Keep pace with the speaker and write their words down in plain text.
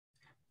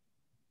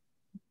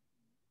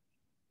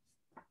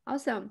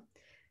Awesome.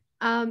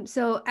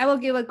 So I will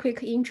give a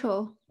quick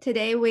intro.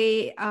 Today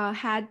we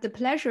had the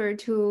pleasure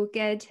to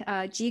get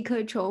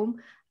Jike Chong,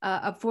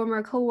 a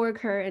former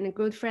coworker and a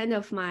good friend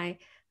of mine,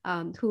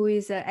 who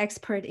is an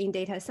expert in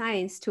data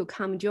science, to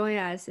come join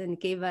us and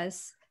give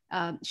us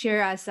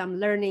share us some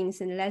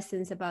learnings and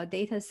lessons about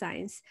data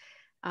science.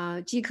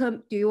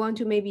 Jike, do you want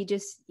to maybe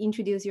just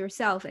introduce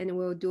yourself and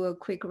we'll do a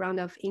quick round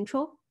of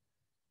intro?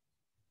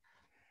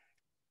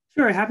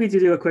 Sure, happy to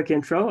do a quick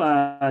intro.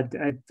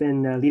 I've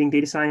been leading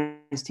data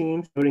science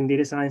teams, building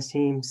data science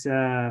teams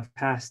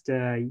past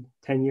 10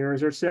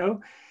 years or so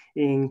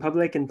in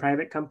public and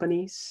private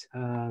companies,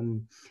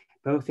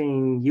 both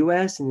in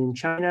US and in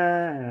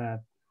China.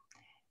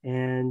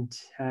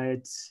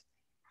 It's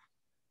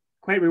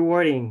quite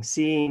rewarding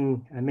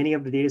seeing many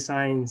of the data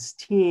science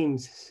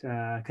teams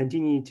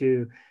continue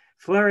to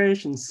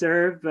flourish and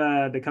serve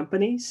the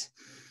companies.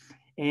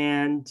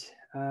 And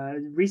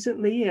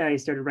recently, I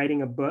started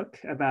writing a book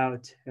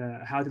about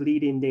how to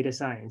lead in data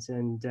science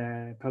and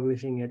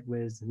publishing it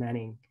with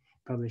Manning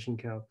Publishing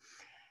Co.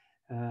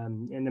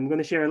 And I'm going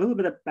to share a little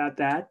bit about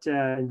that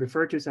and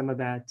refer to some of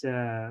that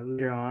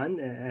later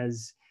on,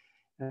 as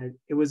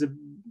it was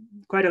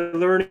quite a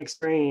learning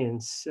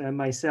experience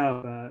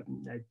myself. I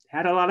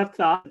had a lot of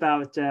thought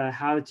about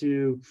how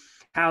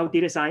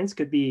data science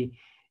could be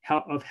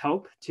of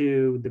help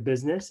to the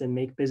business and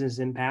make business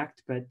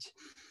impact, but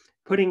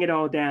putting it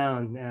all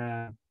down,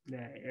 I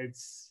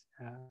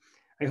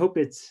hope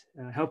it's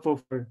helpful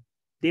for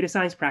data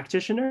science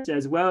practitioners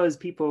as well as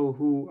people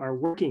who are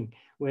working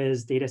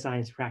with data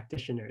science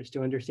practitioners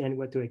to understand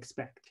what to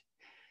expect.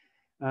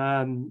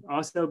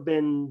 Also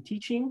been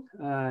teaching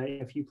in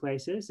a few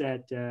places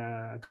at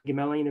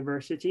Carnegie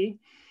University,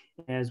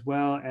 as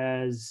well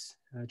as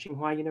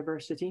Tsinghua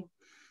University,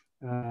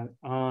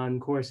 on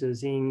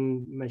courses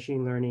in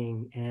machine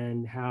learning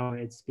and how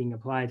it's being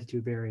applied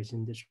to various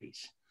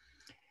industries.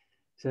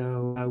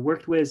 So I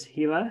worked with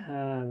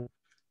Hila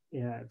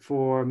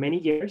for many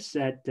years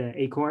at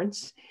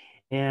Acorns,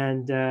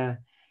 and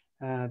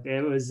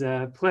it was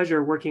a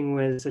pleasure working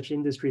with such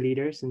industry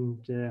leaders.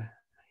 And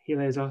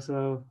Hila is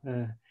also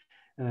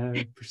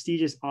a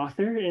prestigious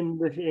author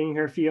in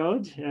her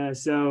field,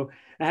 so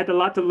I had a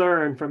lot to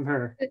learn from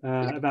her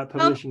about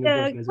publishing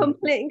a book as well.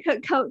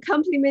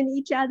 Compliment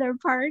each other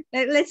part.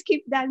 Let's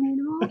keep that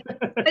minimal.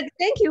 But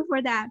thank you for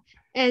that.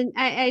 And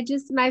I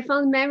just, my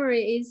fond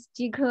memory is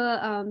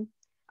Jike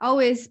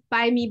always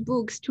buy me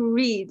books to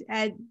read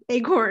at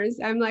Acorns.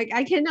 I'm like,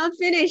 I cannot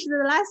finish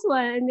the last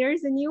one, and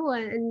there's a new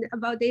one and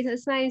about data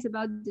science,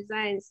 about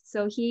designs.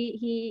 So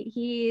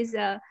he is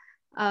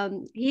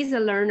he's a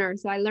learner,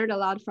 so I learned a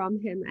lot from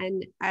him,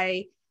 and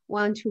I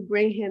want to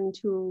bring him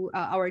to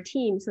our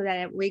team so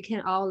that we can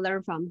all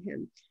learn from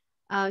him.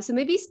 So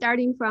maybe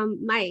starting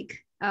from Mike,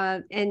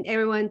 and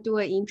everyone do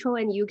an intro,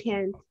 and you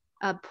can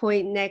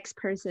point next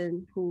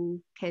person who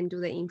can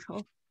do the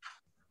intro.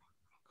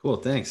 Cool,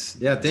 thanks.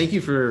 Yeah, thank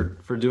you for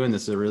doing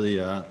this. I'm really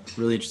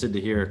interested to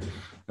hear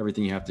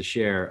everything you have to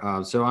share.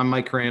 So I'm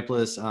Mike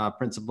Krampus,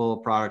 Principal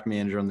Product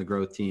Manager on the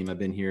growth team. I've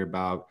been here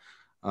about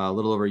a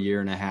little over a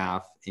year and a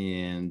half,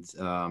 and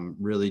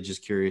really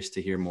just curious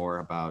to hear more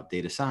about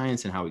data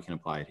science and how we can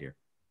apply it here.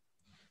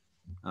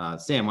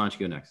 Sam, why don't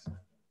you go next?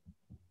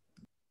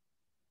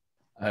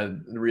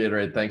 I'd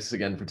reiterate, thanks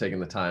again for taking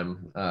the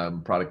time.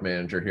 Product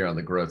manager here on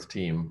the growth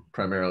team,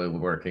 primarily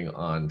working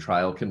on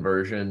trial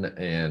conversion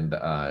and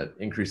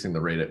increasing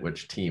the rate at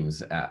which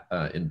teams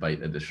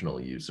invite additional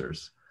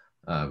users.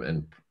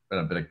 And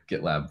I've been at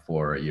GitLab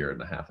for a year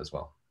and a half as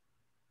well.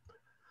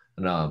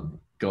 And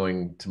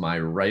going to my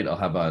right, I'll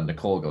have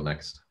Nicole go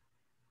next.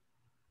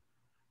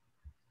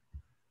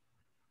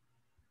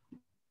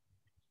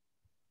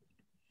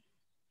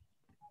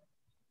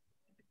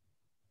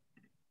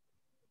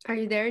 Are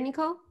you there,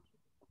 Nicole?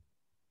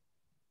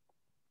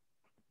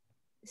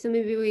 So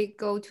maybe we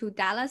go to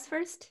Dallas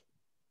first.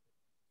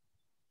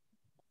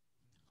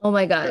 Oh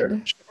my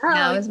God. Sure.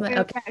 Now is my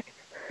okay.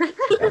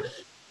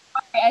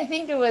 I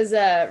think it was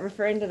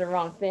referring to the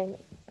wrong thing.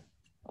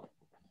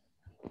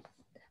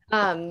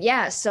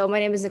 Yeah, so my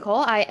name is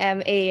Nicole. I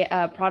am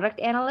a product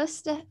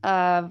analyst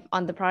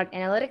on the product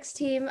analytics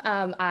team.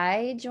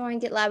 I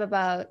joined GitLab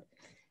about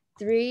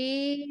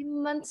 3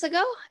 months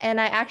ago,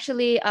 and I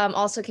actually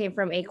also came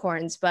from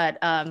Acorns, but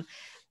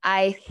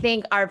I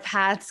think our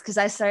paths, because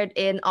I started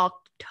in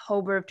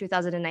October of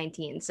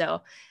 2019,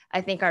 so I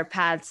think our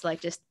paths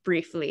like just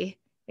briefly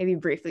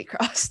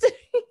crossed.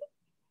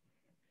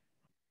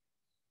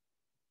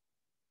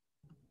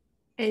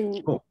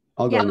 And cool.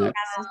 I'll go next.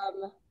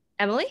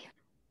 Emily?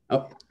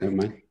 Oh, never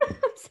mind.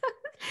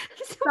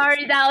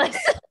 Sorry, Dallas.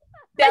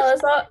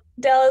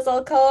 Dallas,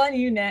 I'll call on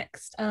you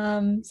next.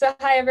 So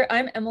hi,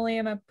 I'm Emily.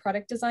 I'm a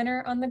product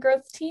designer on the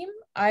growth team.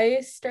 I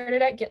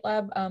started at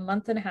GitLab a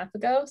month and a half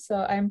ago, so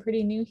I'm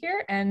pretty new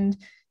here. And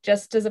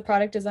just as a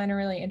product designer,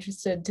 really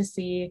interested to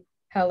see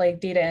how like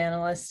data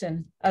analysts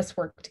and us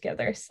work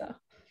together. So,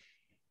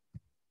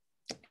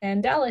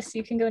 and Dallas,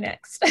 you can go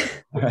next.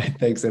 All right,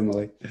 thanks,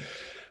 Emily.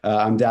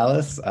 I'm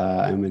Dallas.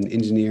 I'm an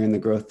engineer in the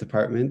growth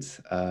department.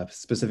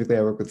 Specifically,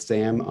 I work with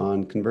Sam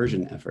on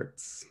conversion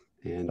efforts.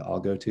 And I'll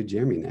go to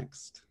Jeremy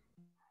next.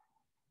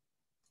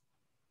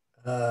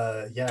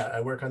 Yeah,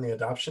 I work on the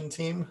adoption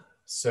team.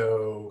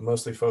 So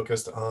mostly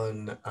focused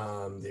on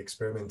the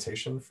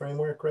experimentation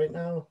framework right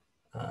now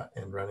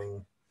and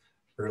running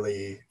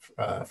early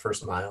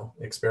first mile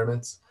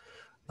experiments.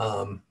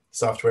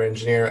 Software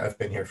engineer, I've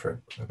been here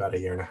for about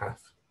 1.5 years.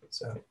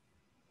 So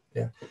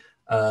yeah.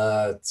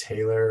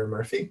 Taylor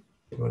Murphy,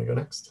 you want to go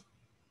next?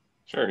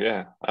 Sure,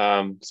 yeah.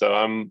 So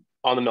I'm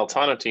on the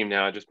Meltano team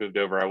now. I just moved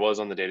over. I was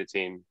on the data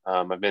team.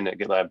 I've been at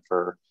GitLab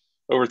for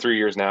over 3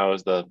 years now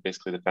as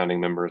basically the founding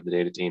member of the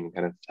data team and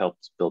kind of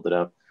helped build it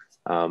up.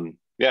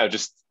 Yeah,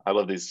 I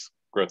love these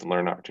growth and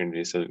learn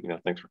opportunities. So,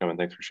 thanks for coming.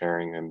 Thanks for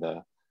sharing. And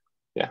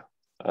yeah,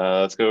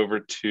 let's go over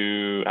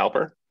to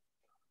Alper.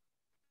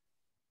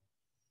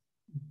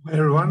 Hi,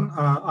 everyone.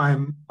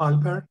 I'm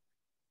Alper,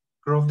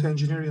 growth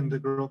engineer in the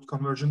growth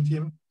conversion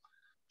team.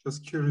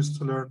 Just curious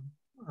to learn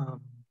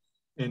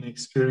any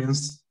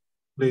experience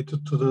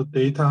related to the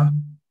data.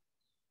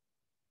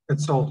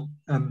 That's all.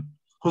 And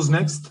who's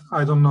next?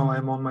 I don't know.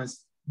 I'm on my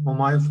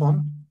mobile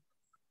phone.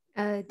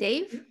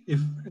 Dave?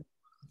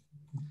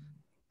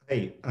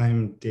 Hey,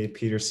 I'm Dave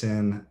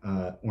Peterson,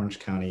 Orange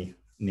County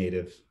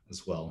native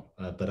as well,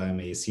 but I'm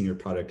a senior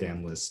product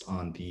analyst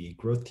on the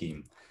growth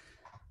team.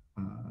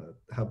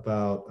 How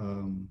about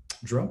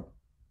Jerome?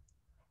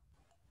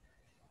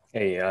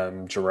 Hey,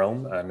 I'm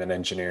Jerome. I'm an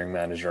engineering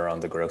manager on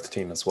the growth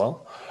team as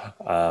well.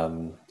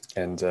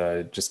 And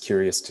just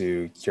curious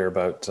to hear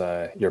about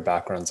your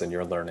backgrounds and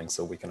your learning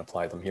so we can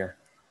apply them here.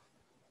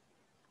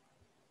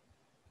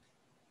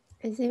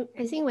 I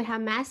think we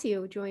have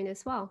Matthew join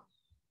as well.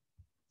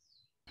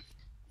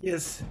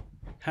 Yes.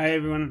 Hi,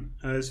 everyone.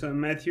 So I'm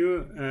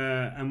Matthew.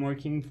 I'm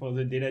working for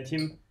the data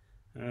team,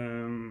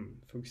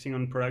 focusing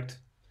on product.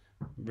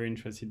 I'm very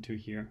interested to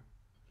hear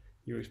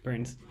your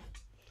experience.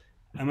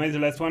 Am I the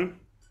last one?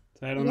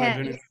 So I don't know.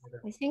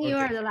 I think you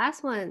are the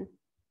last one.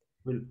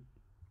 Cool.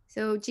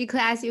 So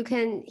G-Class, you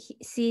can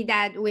see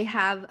that we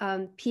have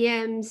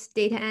PMs,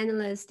 data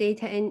analysts,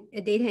 data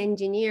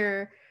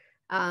engineer,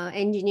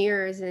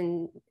 engineers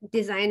and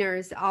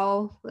designers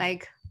all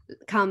like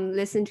come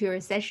listen to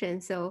your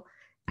session. So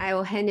I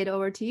will hand it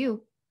over to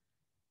you.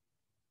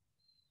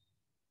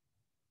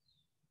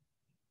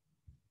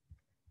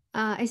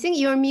 I think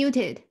you're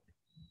muted.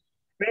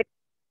 Great.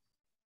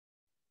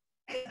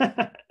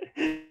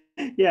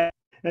 Yeah,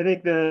 I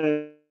think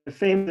the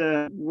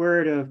famous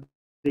word of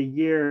the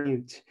year,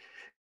 mute.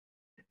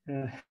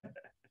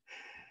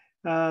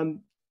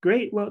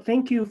 Great. Well,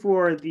 thank you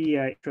for the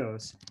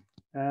intros.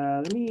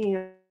 Let me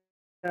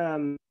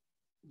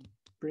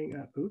bring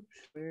up, oops,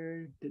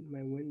 where did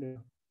my window?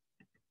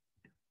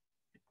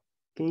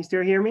 Can you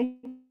still hear me?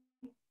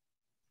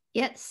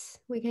 Yes,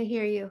 we can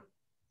hear you.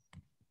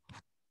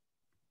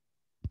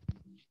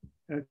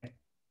 Okay.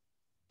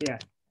 Yeah.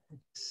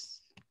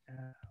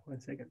 One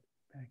second.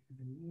 Back to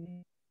the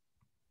meeting.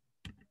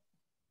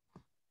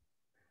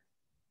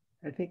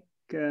 I think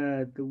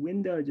the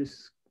window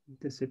just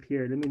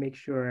disappeared. Let me make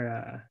sure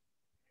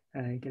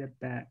I get it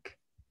back.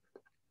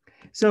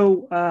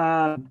 So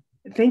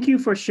thank you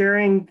for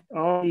sharing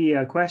all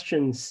the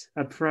questions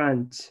up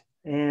front.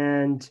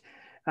 And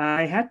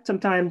I had some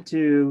time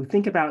to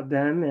think about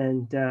them,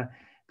 and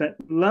but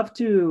love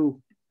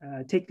to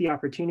take the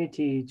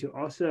opportunity to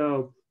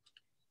also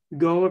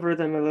go over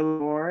them a little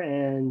more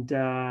and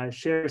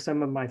share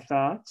some of my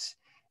thoughts.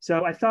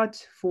 So I thought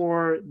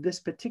for this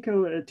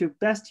particular, to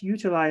best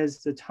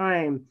utilize the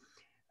time,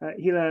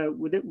 Hila,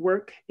 would it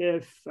work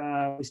if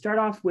we start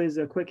off with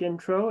a quick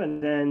intro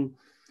and then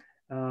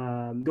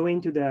go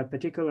into the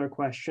particular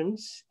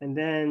questions, and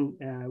then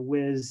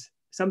with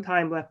some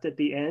time left at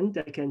the end,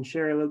 I can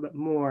share a little bit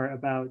more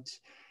about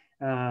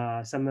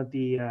some of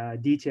the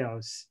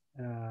details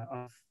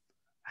of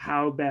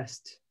how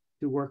best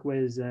to work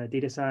with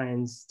data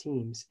science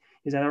teams.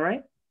 Is that all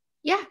right?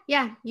 Yeah,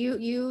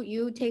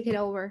 you take it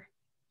over.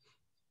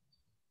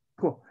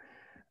 Cool.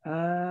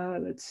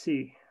 Let's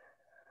see.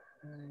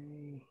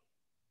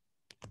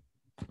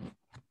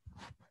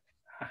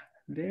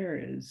 There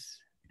is.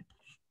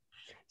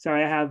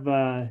 Sorry, I have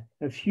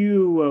a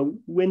few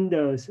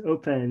windows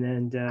open,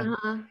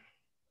 and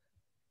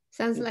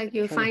sounds like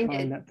you find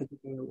it. That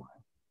particular one.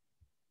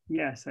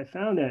 Yes, I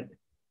found it.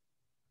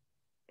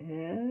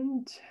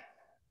 And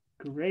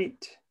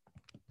great.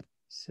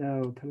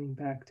 So coming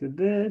back to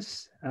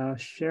this, I'll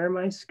share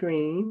my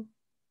screen.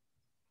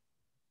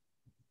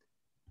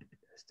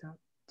 Desktop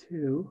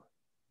 2.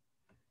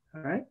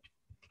 All right.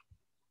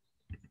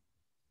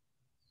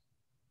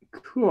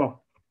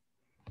 Cool.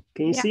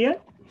 Can you see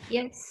it?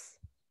 Yes.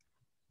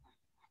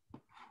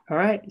 All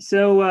right.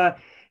 So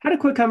had a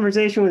quick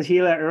conversation with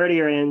Hila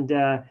earlier,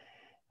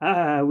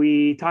 and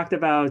we talked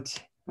about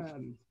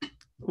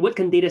what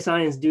can data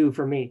science do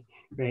for me,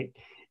 right?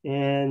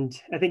 And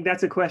I think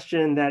that's a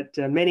question that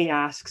many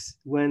asks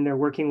when they're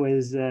working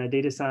with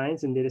data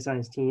science and data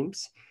science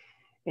teams.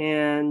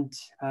 And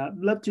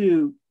love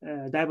to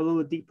dive a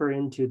little deeper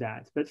into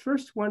that. But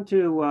first want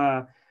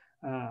to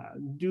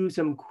do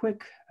some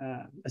quick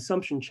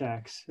assumption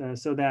checks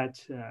so that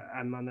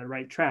I'm on the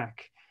right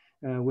track.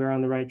 We're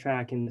on the right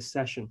track in this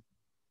session.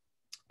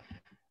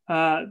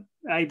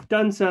 I've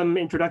done some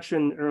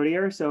introduction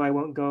earlier, so I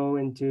won't go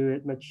into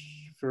it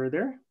much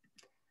further.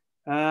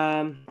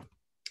 Well,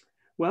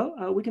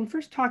 we can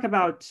first talk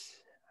about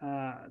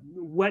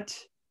what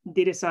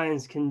data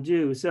science can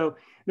do. So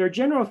there are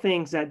general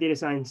things that data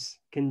science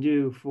can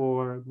do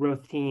for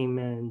growth team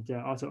and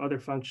also other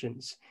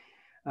functions.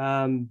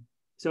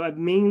 So I've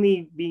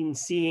mainly been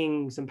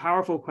seeing some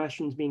powerful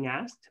questions being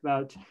asked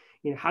about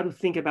how to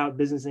think about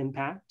business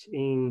impact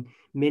in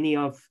many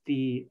of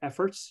the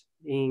efforts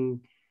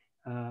in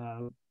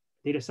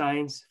data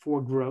science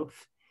for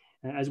growth,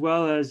 as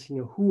well as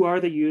who are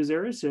the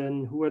users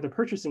and who are the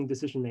purchasing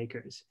decision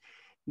makers.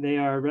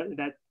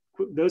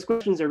 Those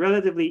questions are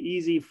relatively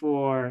easy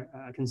for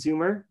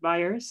consumer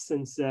buyers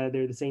since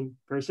they're the same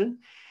person,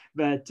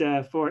 but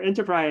for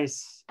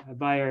enterprise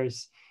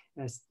buyers,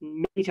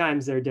 many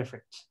times they're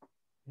different.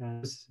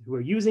 Those who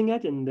are using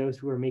it and those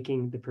who are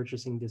making the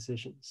purchasing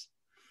decisions.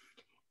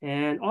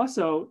 And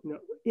also,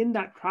 in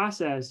that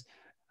process,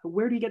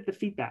 where do you get the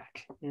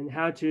feedback and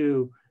how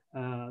to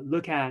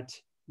look at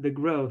the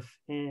growth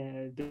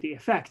and the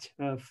effect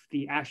of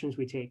the actions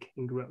we take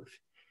in growth.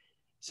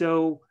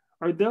 So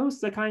are those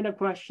the kind of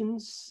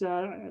questions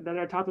that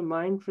are top of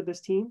mind for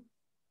this team?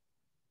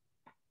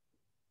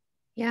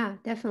 Yeah,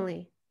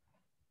 definitely.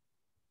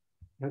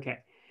 Okay,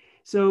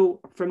 so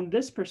from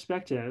this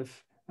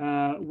perspective,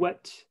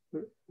 what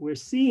we're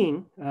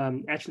seeing,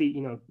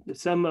 actually,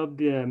 some of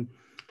the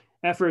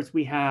efforts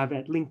we have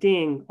at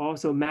LinkedIn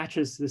also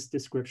matches this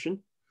description.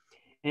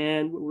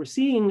 And what we're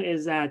seeing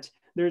is that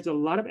there's a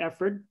lot of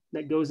effort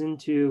that goes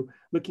into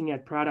looking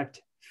at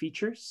product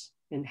features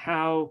and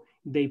how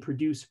they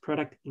produce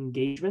product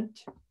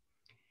engagement.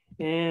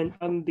 And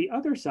on the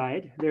other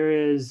side, there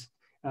is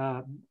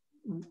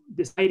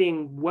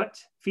deciding what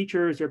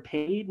features are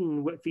paid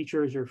and what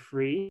features are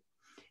free.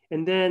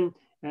 And then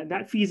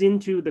that feeds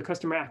into the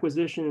customer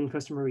acquisition and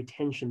customer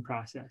retention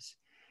process.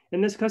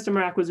 And this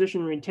customer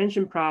acquisition and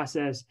retention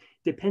process,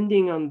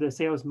 depending on the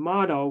sales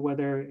model,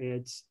 whether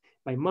it's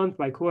by month,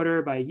 by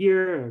quarter, by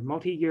year, or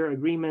multi-year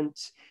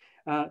agreements,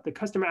 the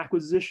customer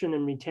acquisition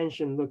and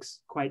retention looks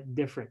quite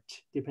different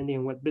depending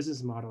on what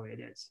business model it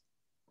is.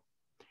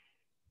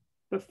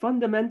 But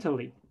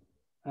fundamentally,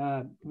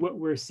 what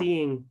we're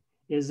seeing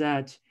is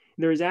that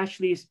there's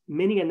actually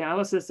many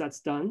analysis that's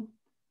done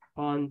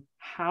on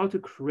how to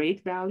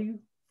create value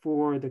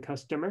for the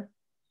customer,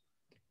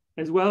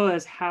 as well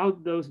as how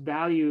those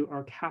value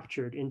are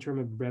captured in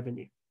terms of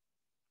revenue.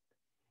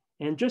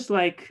 And just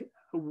like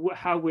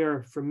how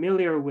we're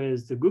familiar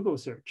with the Google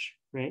search,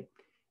 right?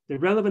 The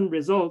relevant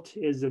result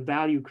is the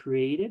value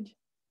created,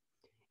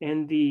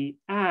 and the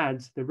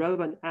ads, the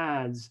relevant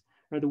ads,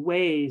 are the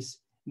ways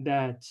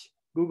that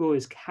Google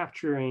is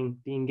capturing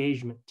the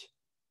engagement.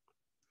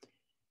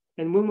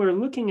 And when we're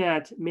looking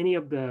at many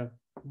of the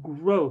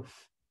growth,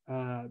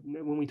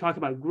 when we talk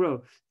about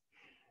growth,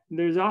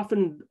 there's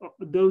often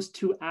those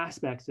two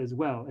aspects as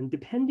well. And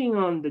depending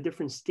on the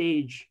different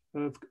stage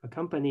of a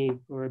company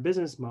or a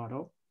business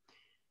model,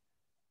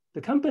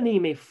 the company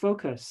may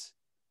focus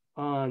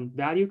on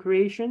value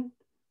creation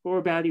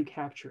or value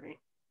capturing.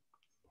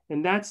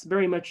 And that's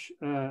very much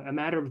a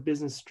matter of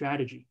business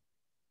strategy.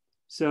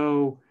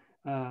 So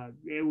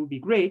it would be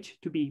great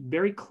to be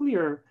very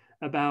clear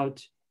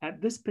about,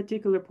 at this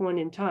particular point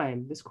in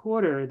time, this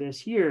quarter,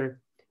 this year,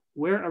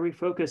 where are we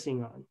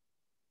focusing on?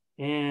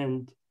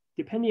 And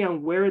depending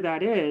on where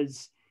that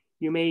is,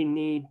 you may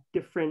need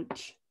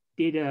different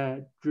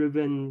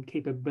data-driven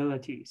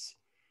capabilities,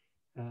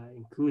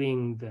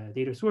 including the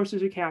data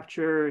sources you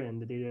capture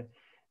and the data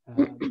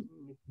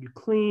you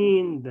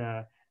clean,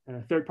 the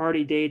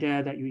third-party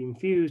data that you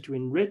infuse to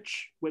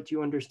enrich what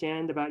you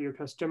understand about your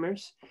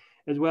customers,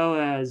 as well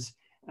as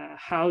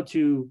how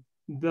to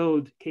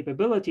build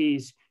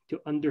capabilities to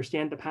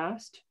understand the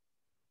past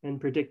and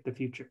predict the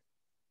future.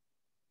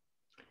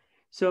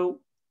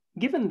 So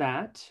given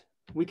that,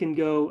 we can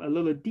go a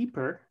little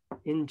deeper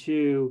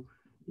into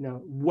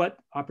what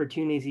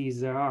opportunities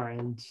there are.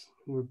 And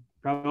we're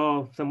probably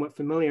all somewhat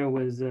familiar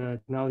with the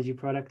technology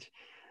product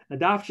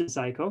adoption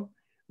cycle,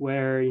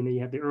 where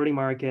you have the early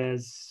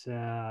markets,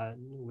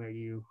 where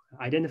you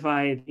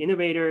identify the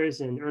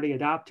innovators and early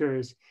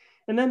adopters.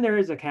 And then there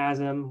is a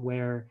chasm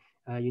where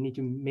you need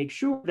to make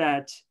sure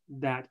that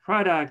that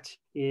product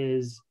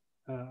is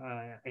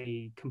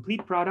a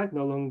complete product,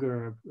 no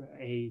longer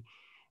a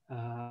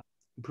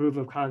proof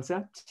of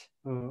concept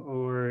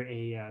or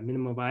a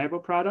minimum viable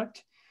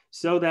product,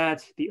 so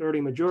that the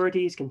early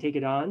majorities can take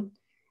it on.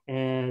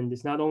 And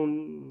it's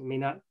may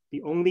not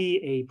be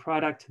only a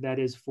product that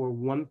is for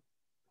one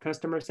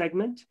customer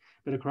segment,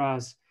 but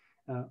across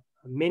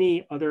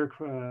many other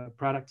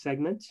product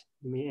segments.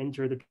 You may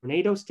enter the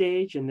tornado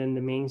stage and then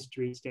the main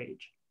street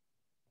stage.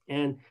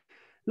 And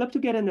I'd love to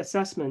get an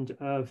assessment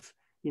of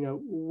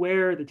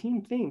where the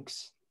team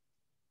thinks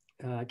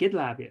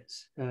GitLab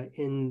is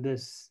in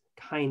this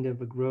kind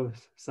of a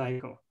growth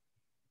cycle?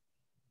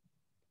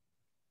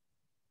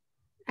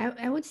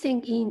 I would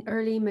think in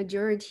early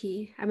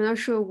majority. I'm not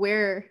sure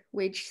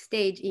which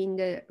stage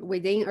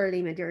within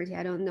early majority.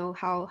 I don't know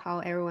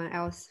how everyone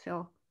else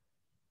feel.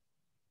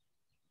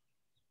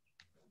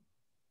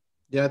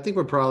 Yeah, I think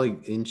we're probably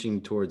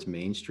inching towards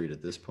Main Street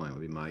at this point,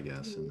 would be my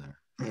guess in there.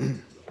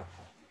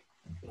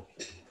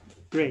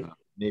 Great.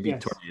 Maybe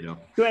yes. Tornado.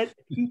 Go ahead.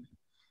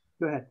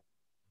 Go ahead.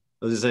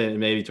 I was just saying,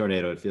 maybe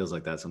Tornado. It feels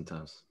like that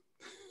sometimes.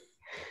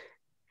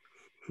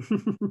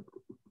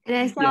 And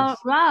I saw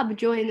Rob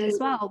join as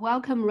well.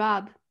 Welcome,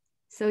 Rob.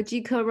 So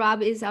Jike,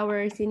 Rob is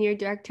our senior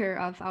director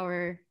of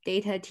our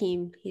data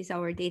team. He's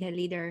our data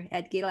leader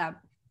at GitLab.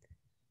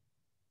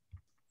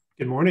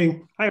 Good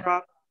morning. Hi,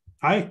 Rob.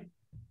 Hi.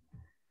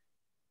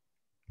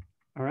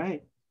 All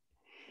right.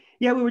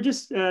 Yeah, we were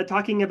just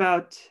talking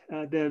about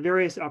the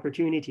various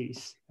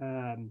opportunities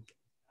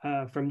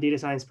from data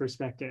science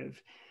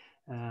perspective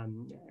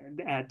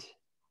at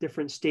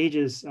different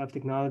stages of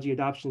technology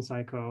adoption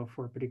cycle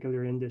for a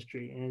particular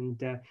industry.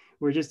 And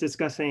we're just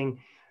discussing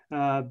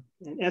and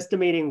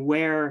estimating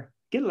where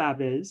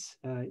GitLab is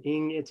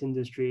in its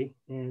industry.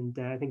 And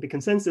I think the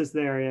consensus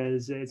there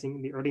is it's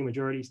in the early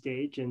majority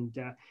stage. And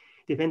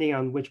depending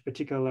on which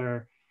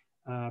particular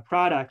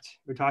product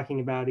we're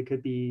talking about, it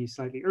could be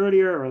slightly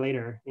earlier or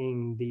later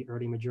in the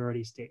early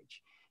majority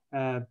stage.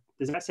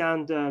 Does that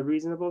sound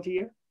reasonable to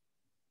you?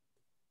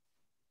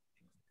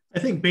 I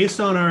think based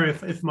on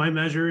if my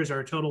measure is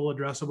our total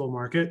addressable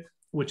market,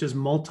 which is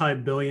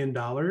multi-billion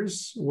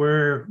dollars,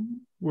 we're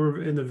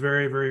in the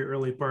very, very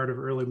early part of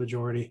early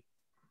majority.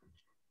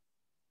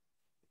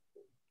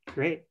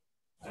 Great.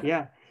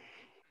 Yeah.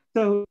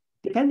 So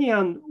depending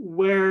on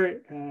where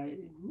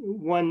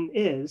one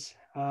is,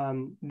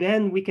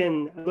 then we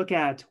can look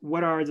at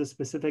what are the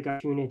specific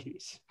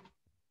opportunities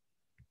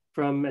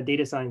from a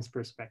data science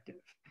perspective.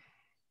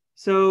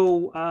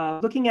 So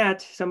looking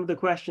at some of the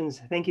questions,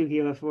 thank you,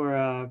 Gila,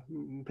 for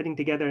putting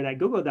together that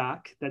Google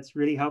Doc. That's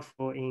really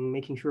helpful in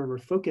making sure we're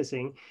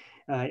focusing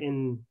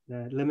in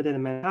the limited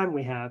amount of time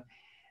we have.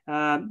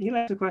 Gila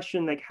asked a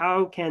question like,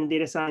 how can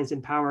data science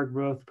empower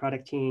growth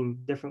product team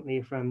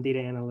differently from data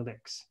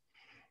analytics?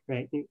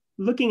 Right?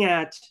 Looking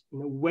at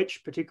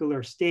which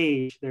particular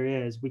stage there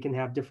is, we can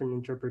have different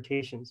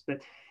interpretations.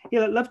 But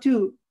I'd love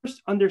to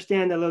first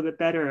understand a little bit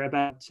better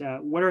about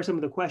what are some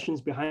of the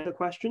questions behind the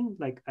question,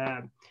 like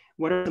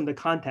what are some of the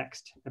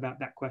context about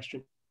that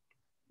question?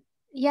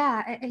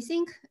 Yeah, I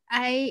think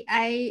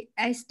I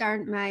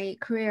start my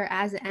career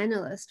as an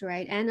analyst,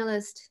 right?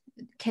 Analyst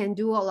can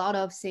do a lot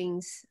of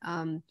things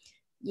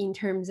in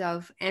terms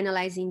of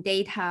analyzing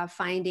data,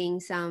 finding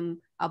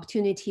some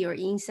opportunity or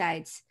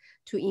insights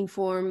to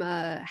inform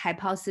a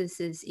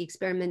hypothesis,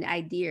 experiment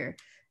idea.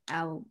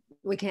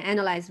 We can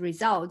analyze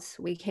results.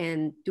 We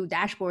can do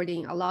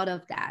dashboarding, a lot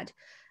of that.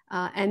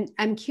 And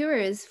I'm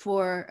curious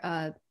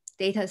for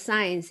data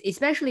science,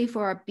 especially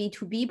for a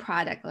B2B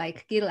product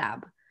like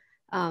GitLab,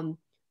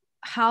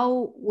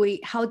 how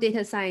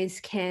data science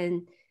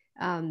can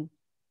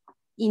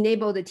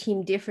enable the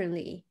team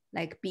differently,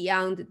 like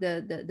beyond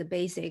the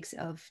basics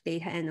of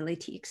data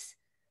analytics.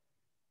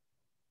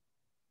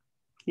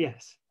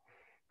 Yes.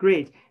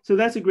 Great. So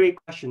that's a great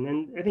question.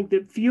 And I think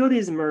the field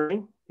is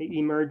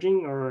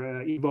emerging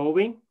or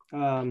evolving.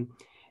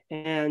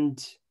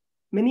 And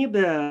many of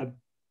the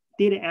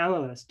data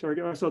analysts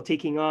are also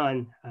taking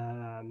on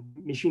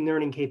machine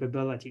learning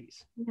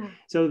capabilities. Yeah.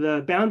 So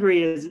the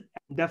boundary is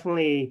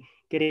definitely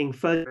getting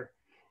further.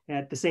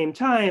 At the same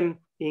time,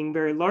 in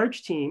very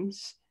large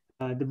teams,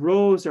 the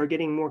roles are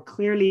getting more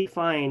clearly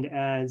defined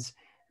as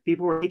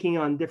people are taking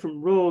on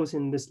different roles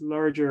in this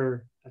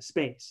larger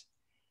space.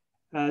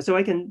 So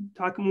I can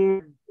talk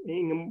more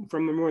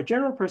from a more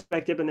general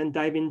perspective and then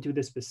dive into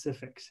the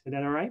specifics. Is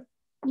that all right?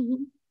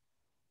 Mm-hmm.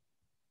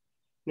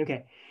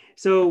 Okay.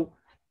 So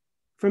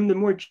from the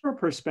more general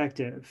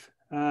perspective,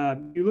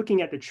 you're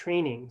looking at the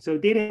training. So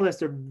data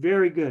analysts are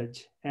very good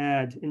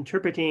at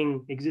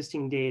interpreting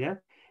existing data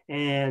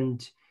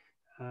and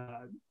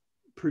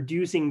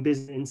producing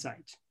business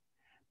insights.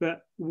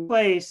 But one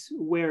place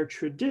where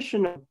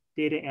traditional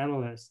data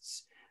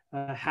analysts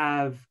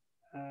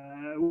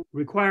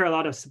require a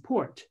lot of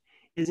support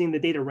is in the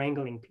data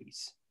wrangling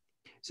piece.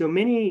 So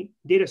many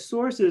data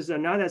sources are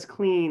not as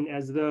clean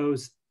as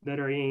those that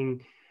are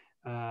in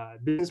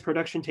business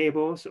production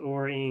tables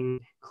or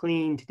in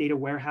cleaned data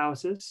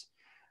warehouses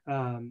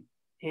or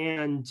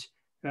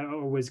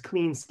with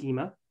clean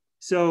schema.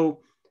 So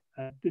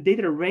the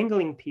data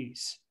wrangling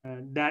piece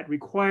that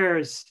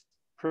requires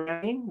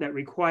programming, that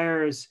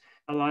requires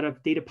a lot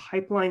of data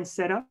pipeline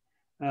setup,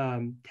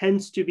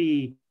 tends to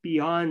be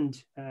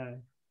beyond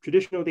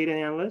traditional data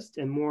analysts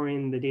and more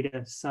in the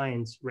data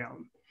science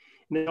realm.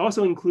 And it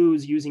also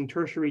includes using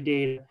tertiary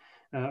data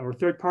or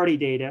third-party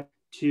data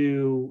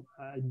to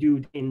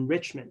do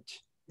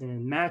enrichment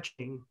and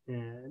matching,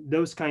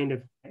 those kind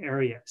of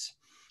areas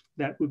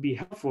that would be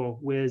helpful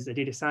with a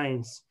data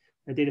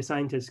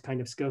scientist kind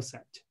of skill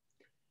set.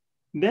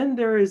 Then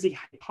there is the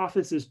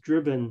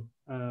hypothesis-driven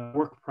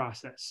work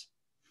process.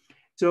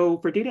 So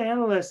for data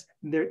analysts,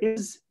 there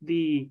is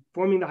the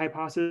forming the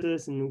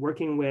hypothesis and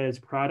working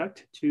with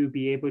product to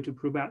be able to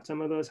prove out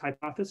some of those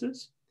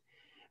hypotheses.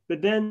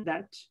 But then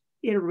that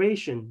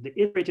iteration, the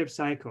iterative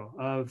cycle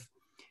of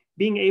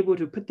being able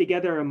to put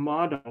together a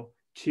model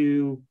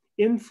to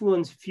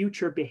influence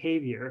future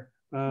behavior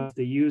of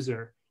the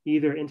user,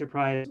 either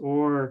enterprise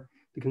or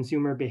the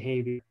consumer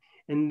behavior,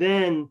 and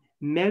then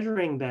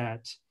measuring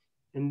that,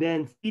 and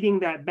then feeding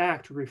that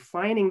back to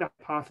refining the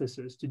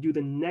hypothesis to do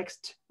the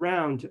next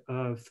round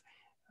of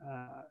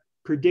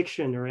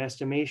prediction or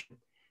estimation.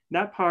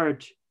 That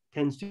part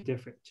tends to be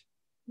different.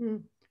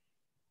 Mm.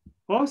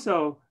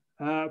 Also,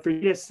 for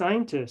data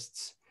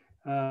scientists,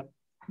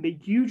 they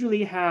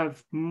usually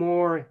have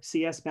more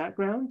CS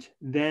background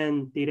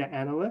than data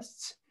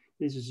analysts.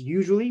 This is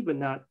usually, but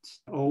not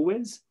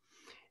always.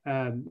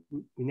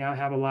 We now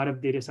have a lot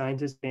of data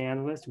scientists and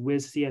analysts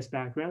with CS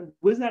background.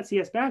 With that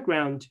CS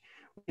background,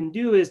 what we can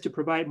do is to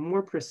provide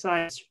more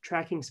precise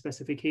tracking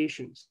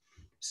specifications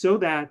so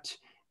that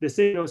the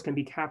signals can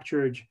be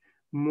captured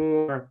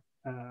more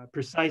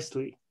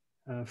precisely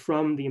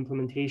from the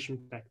implementation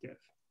perspective.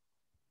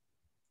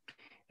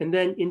 And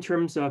then in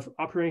terms of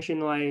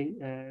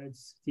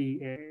operationalize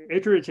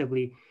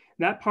iteratively,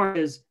 that part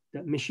is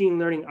the machine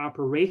learning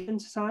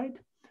operations side,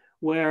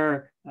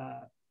 where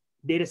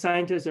data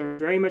scientists are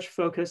very much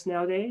focused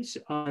nowadays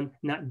on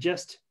not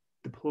just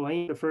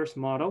deploying the first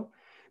model,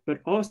 but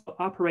also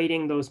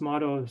operating those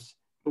models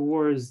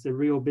towards the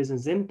real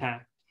business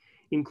impact,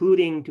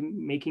 including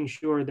making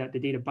sure that the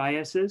data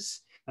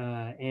biases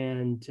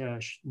and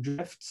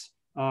drifts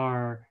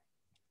are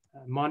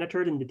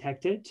monitored and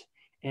detected,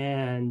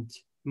 and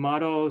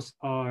models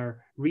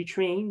are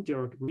retrained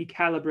or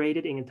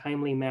recalibrated in a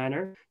timely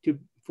manner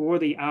for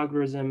the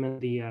algorithm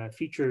and the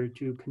feature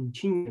to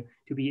continue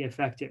to be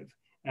effective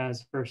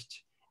as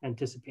first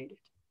anticipated.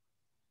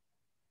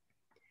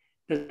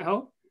 Does that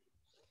help?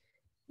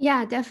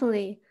 Yeah,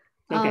 definitely.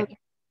 Okay.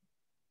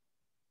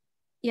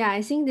 Yeah,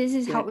 I think this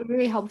is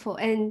really helpful.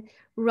 And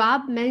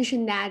Rob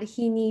mentioned that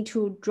he need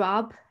to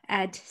drop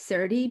at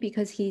 30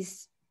 because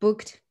he's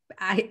booked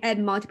at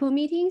multiple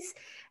meetings.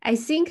 I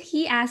think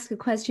he asked a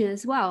question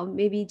as well.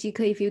 Maybe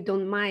Jike, if you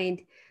don't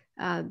mind,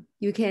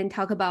 you can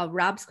talk about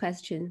Rob's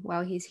question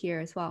while he's here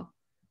as well.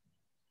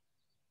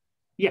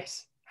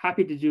 Yes,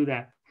 happy to do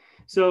that.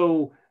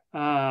 So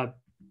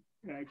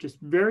just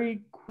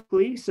very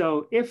quickly,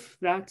 so if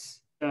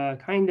that's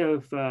kind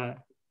of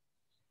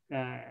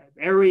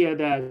area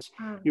that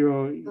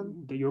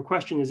your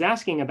question is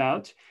asking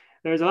about,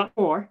 there's a lot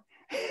more.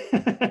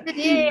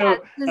 Yeah,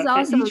 so, this is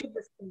awesome.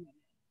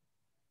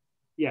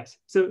 Yes,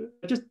 so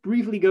just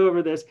briefly go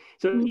over this.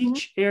 So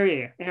each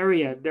area,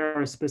 there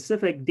are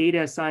specific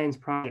data science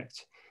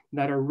projects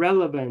that are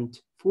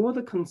relevant for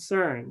the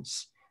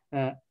concerns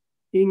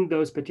in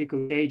those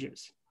particular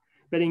stages.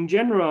 But in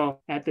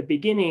general, at the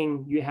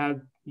beginning, you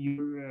have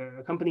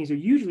your companies are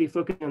usually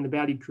focusing on the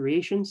value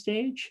creation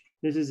stage.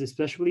 This is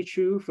especially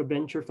true for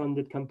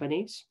venture-funded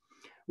companies,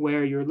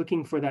 where you're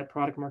looking for that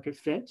product market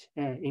fit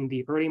in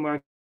the early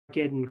market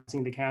and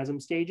crossing the chasm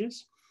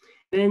stages.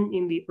 Then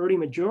in the early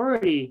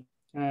majority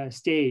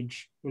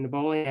stage, in the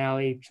bowling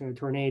alley,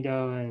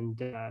 tornado, and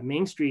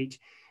Main Street,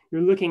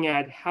 you're looking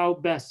at how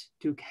best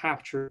to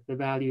capture the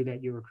value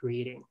that you're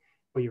creating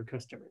for your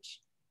customers.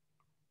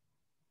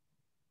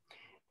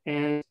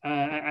 And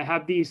I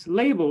have these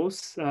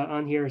labels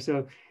on here,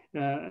 so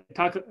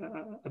talk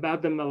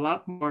about them a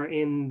lot more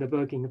in the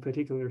book in a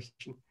particular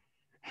section.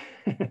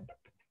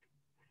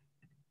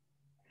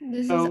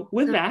 So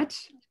with that,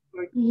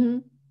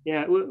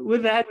 yeah,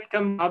 with that, we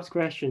come to Rob's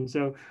question.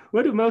 So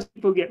what do most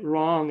people get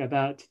wrong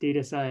about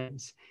data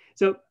science?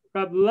 So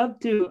Rob, love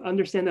to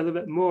understand a little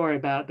bit more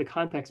about the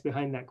context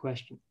behind that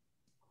question.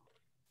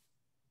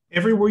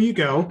 Everywhere you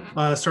go,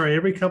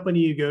 every company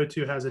you go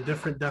to has a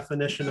different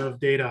definition of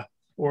data,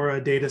 or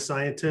a data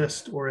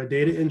scientist, or a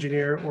data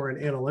engineer, or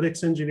an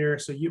analytics engineer.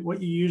 So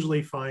what you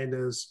usually find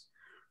is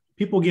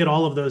people get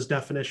all of those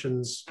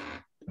definitions,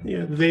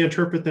 they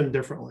interpret them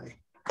differently.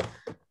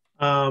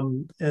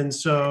 And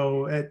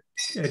so at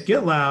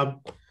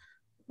GitLab,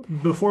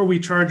 before we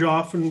charge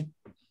off and,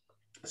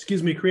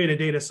 create a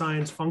data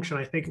science function,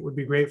 I think it would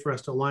be great for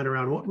us to align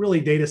around what really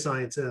data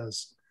science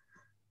is.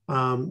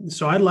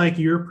 So I'd like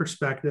your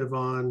perspective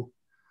on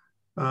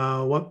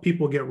what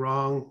people get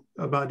wrong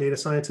about data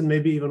science, and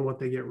maybe even what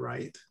they get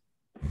right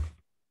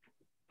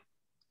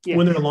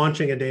when they're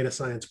launching a data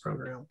science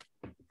program.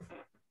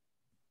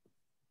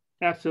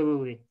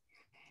 Absolutely.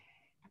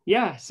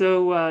 Yeah,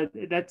 so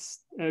that's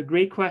a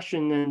great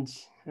question. And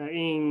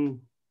in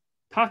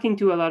talking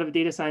to a lot of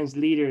data science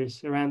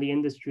leaders around the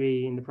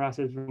industry in the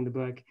process of reading the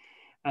book,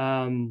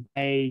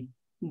 I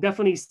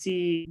definitely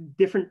see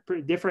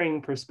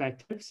differing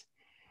perspectives.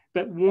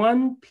 But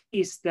one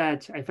piece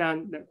that I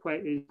found that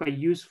quite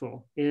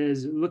useful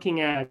is looking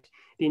at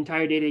the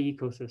entire data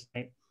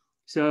ecosystem.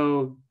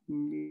 So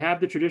you have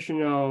the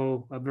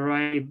traditional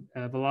variety,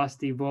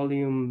 velocity,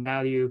 volume,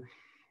 value,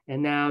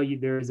 And now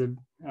there's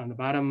on the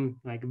bottom,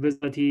 like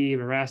visibility,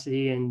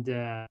 veracity, and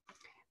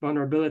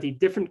vulnerability,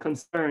 different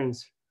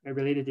concerns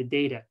related to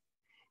data.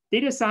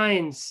 Data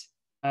science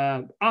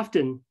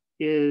often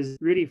is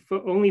really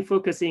only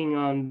focusing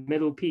on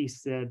middle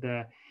piece, the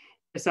data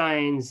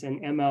science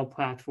and ML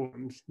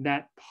platforms,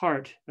 that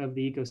part of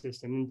the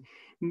ecosystem. And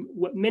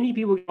what many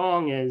people get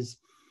wrong is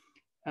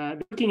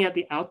looking at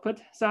the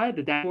output side,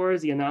 the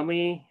dashboards, the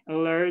anomaly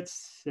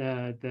alerts,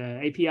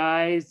 the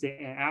APIs,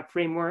 the app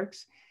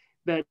frameworks,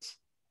 but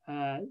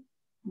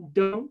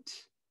don't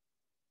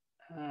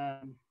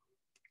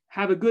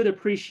have a good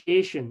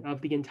appreciation of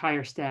the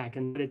entire stack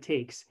and what it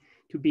takes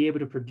to be able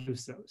to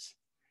produce those.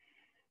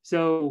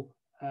 So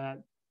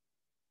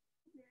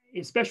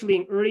especially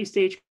in early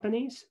stage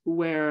companies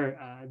where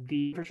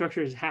the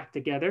infrastructure is hacked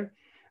together,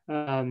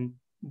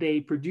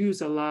 they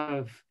produce a lot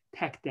of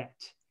tech debt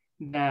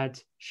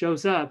that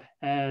shows up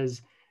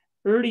as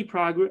early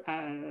progress,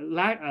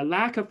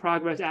 lack of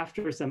progress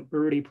after some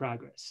early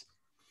progress.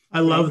 I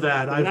love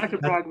right?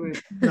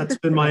 that. That's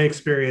been my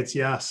experience.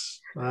 Yes,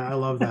 I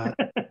love that.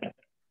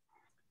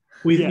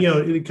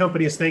 Yes. The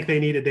companies think they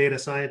need a data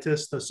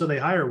scientist, so they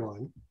hire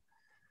one,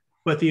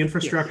 but the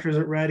infrastructure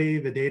isn't ready.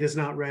 The data is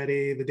not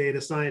ready. The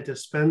data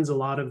scientist spends a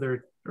lot of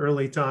their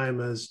early time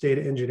as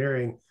data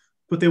engineering,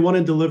 but they want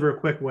to deliver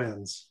quick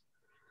wins,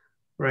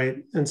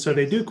 right? And so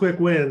they do quick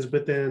wins,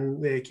 but then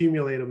they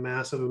accumulate a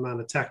massive amount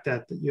of tech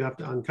debt that you have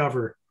to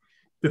uncover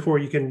before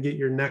you can get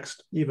your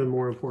next even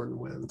more important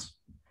wins.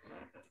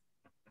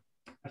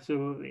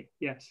 Absolutely,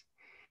 yes.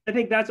 I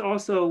think that's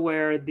also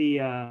where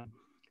the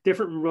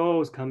different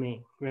roles come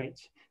in, right?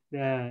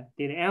 The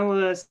data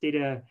analysts,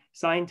 data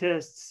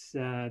scientists,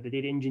 the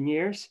data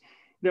engineers,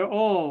 they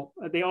all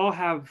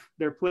have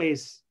their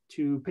place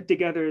to put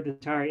together the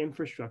entire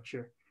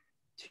infrastructure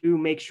to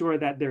make sure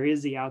that there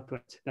is the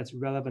output that's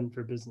relevant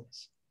for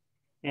business.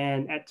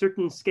 And at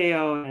certain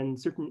scale and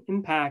certain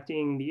impact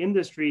in the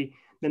industry,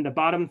 then the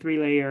bottom three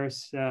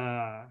layers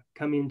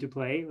come into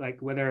play, like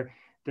whether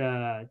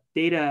the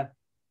data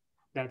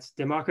that's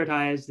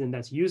democratized and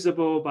that's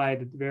usable by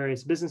the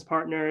various business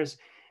partners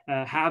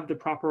have the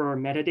proper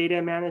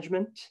metadata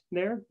management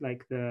there,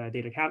 like the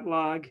data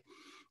catalog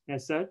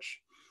as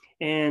such.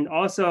 And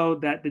also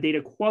that the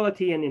data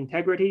quality and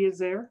integrity is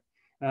there,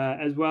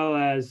 as well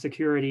as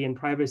security and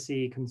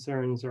privacy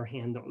concerns are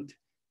handled.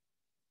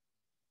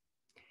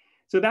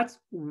 So that's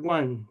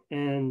one,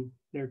 and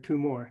there are two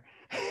more.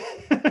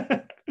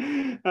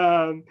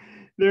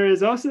 There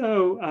is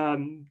also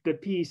the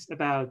piece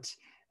about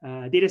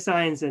data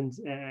science and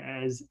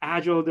as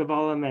agile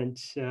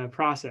development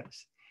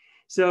process.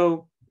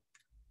 So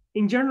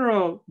in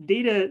general,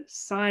 data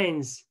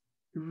science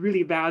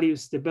really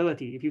values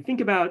stability. If you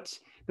think about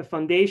the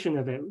foundation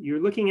of it,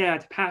 you're looking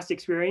at past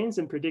experience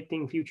and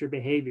predicting future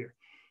behavior.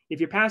 If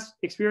your past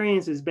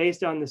experience is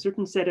based on a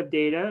certain set of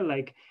data,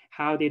 like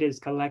how data is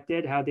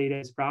collected, how data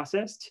is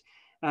processed,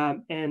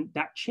 and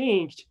that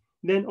changed,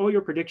 then all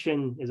your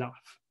prediction is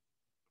off.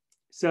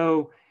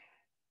 So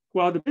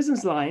while the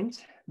business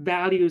lines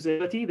value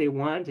usability, they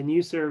want a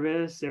new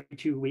service every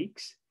 2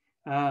 weeks,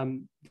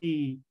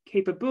 the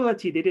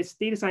capability,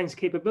 data science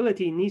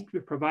capability needs to be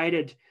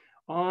provided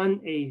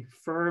on a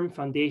firm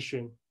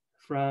foundation,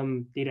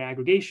 from data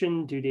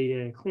aggregation to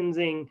data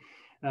cleansing.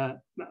 A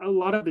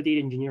lot of the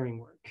data engineering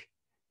work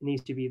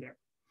needs to be there.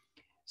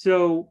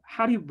 So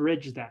how do you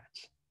bridge that?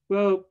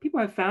 Well, people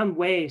have found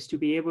ways to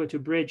be able to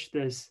bridge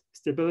this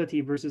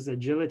stability versus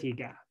agility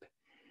gap,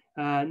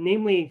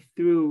 namely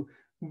through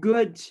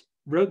good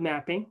road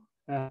mapping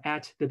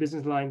at the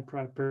business line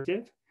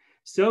perspective,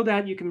 so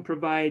that you can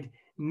provide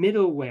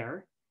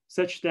middleware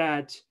such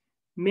that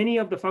many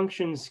of the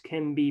functions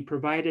can be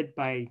provided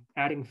by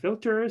adding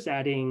filters,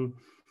 adding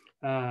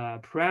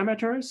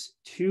parameters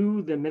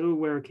to the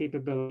middleware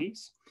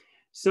capabilities,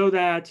 so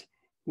that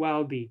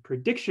while the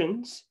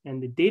predictions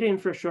and the data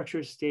infrastructure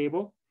is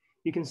stable,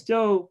 you can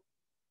still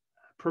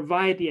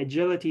provide the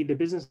agility the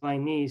business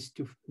line needs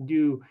to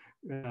do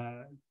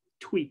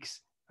tweaks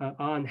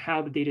on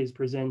how the data is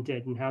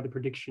presented and how the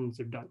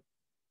predictions are done.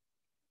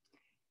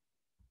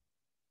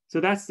 So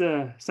that's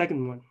the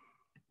second one.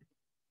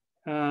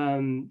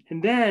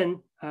 And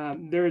then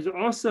there's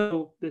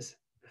also this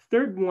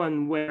third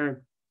one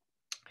where,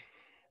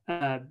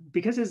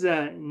 because it's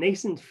a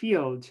nascent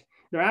field,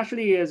 there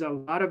actually is a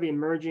lot of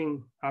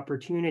emerging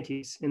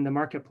opportunities in the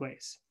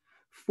marketplace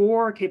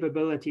for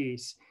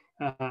capabilities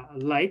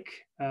like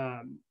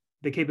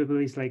the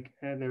capabilities like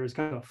there is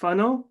kind of a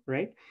funnel,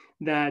 right,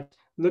 that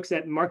looks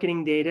at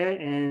marketing data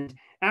and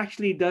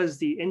actually does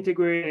the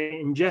integrated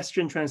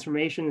ingestion,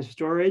 transformation, and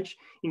storage,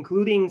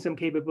 including some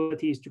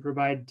capabilities to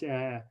provide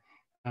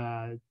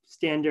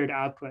standard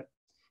output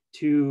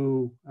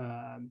to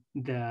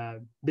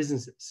the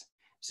businesses.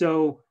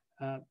 So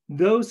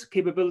those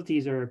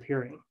capabilities are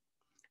appearing.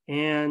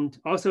 And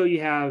also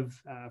you have,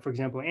 for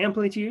example,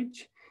 Amplitude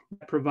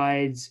that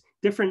provides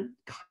different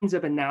kinds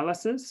of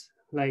analysis,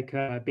 like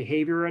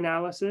behavior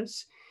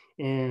analysis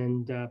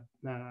and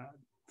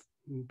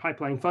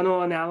pipeline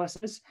funnel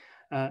analysis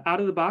out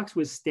of the box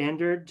with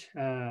standard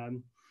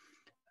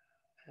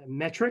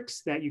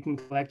metrics that you can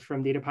collect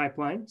from data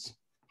pipelines,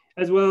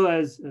 as well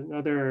as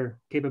other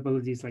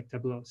capabilities like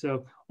Tableau.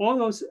 So all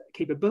those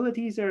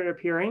capabilities are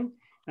appearing.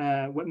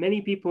 What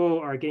many people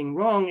are getting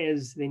wrong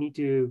is they need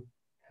to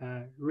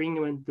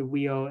reinvent the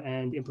wheel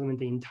and implement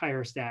the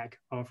entire stack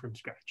all from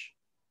scratch.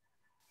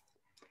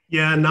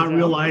 Yeah, not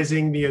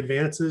realizing the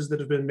advances that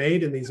have been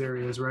made in these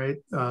areas, right?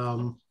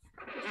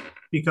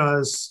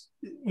 Because,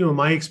 you know,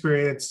 my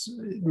experience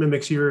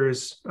mimics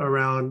yours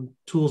around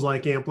tools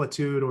like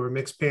Amplitude or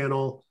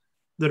Mixpanel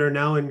that are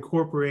now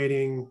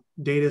incorporating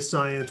data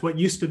science, what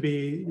used to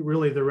be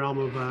really the realm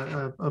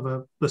of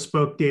a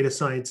bespoke data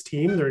science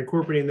team. They're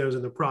incorporating those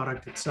in the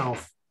product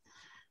itself.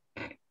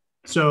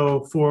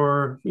 So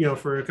for, you know,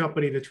 for a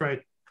company to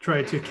try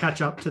to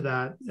catch up to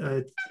that,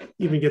 it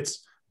even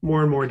gets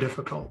more and more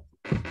difficult.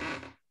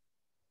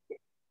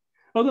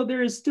 Although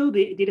there is still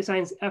the data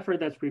science effort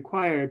that's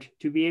required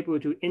to be able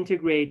to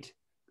integrate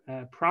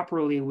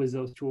properly with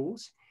those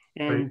tools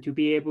and Right. to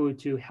be able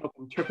to help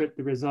interpret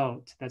the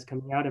result that's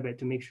coming out of it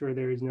to make sure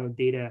there is no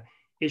data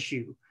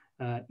issue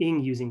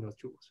in using those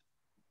tools.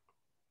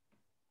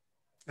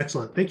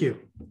 Excellent, thank you.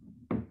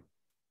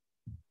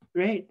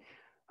 Great.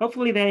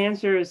 Hopefully that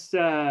answers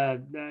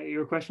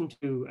your question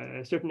to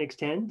a certain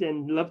extent,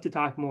 and love to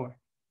talk more.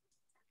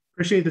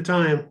 Appreciate the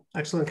time.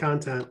 Excellent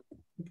content.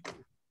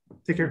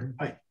 Take care.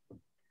 Bye.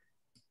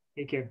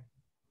 Take care.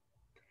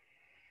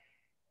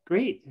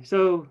 Great.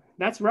 So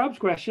that's Rob's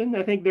question.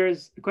 I think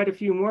there's quite a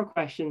few more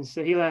questions.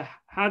 So Hila,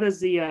 how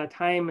does the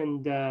time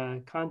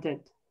and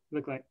content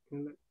look like?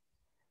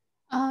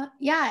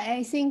 Yeah,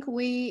 I think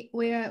we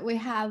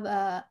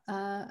have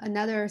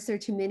another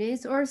 30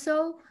 minutes or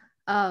so.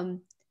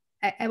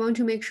 I want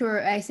to make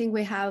sure, I think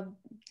we have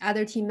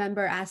other team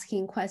member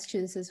asking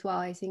questions as well.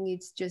 I think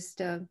it's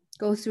just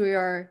go through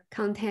your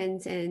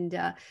content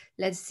and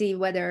let's see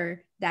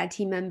whether that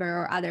team member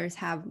or others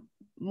have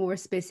more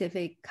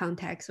specific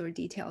context or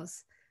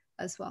details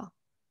as well.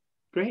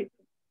 Great.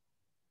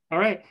 All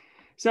right.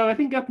 So I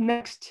think up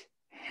next,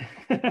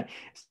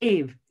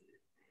 Steve.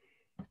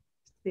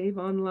 Steve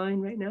online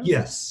right now?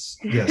 Yes,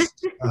 yes.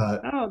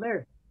 Oh,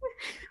 there.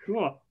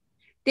 Cool.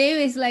 Dave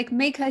is like,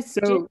 make us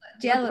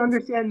jealous.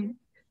 Understand.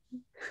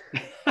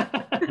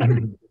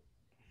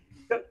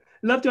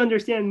 Love to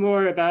understand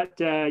more about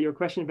your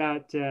question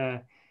about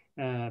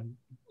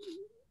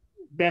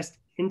best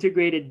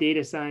integrated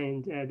data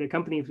science, the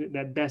company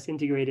that best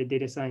integrated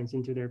data science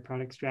into their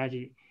product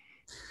strategy.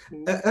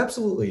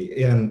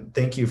 Absolutely. And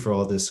thank you for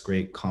all this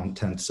great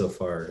content so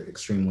far.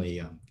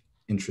 Extremely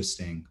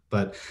interesting.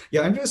 But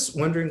yeah, I'm just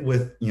wondering,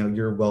 with, you know,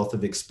 your wealth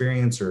of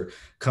experience or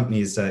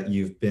companies that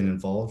you've been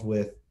involved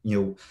with,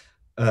 you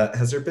know,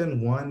 has there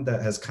been one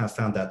that has kind of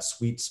found that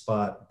sweet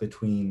spot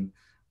between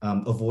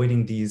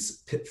avoiding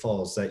these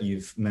pitfalls that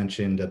you've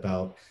mentioned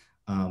about,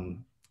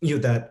 you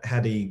know, that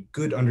had a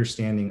good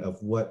understanding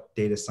of what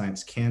data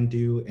science can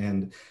do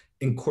and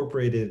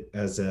incorporate it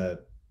as a,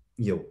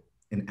 you know,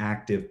 an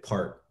active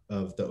part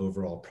of the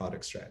overall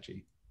product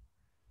strategy?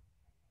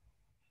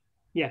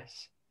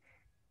 Yes.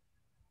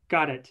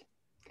 Got it.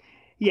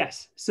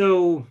 Yes.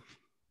 So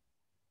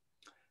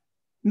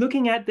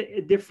looking at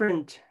the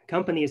different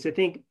companies, I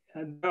think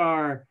there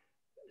are,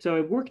 so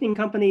I've worked in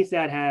companies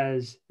that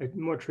has a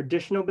more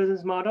traditional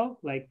business model,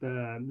 like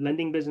the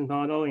lending business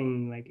model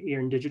in like here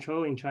in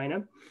digital in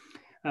China,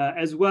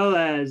 as well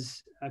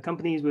as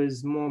companies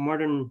with more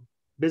modern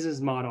business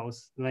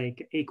models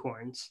like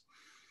Acorns.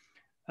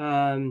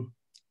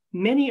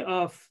 Many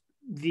of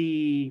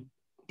the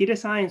data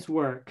science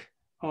work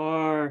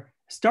are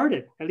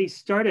at least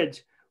started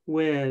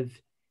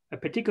with a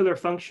particular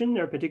function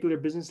or a particular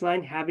business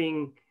line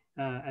having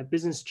a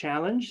business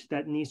challenge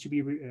that needs to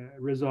be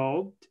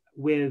resolved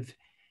with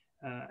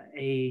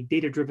a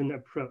data-driven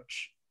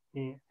approach.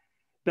 Yeah.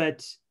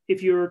 But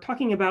if you're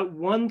talking about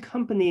one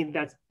company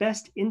that's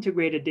best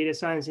integrated data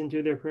science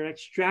into their product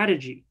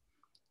strategy,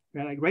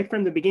 right, like right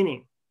from the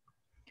beginning,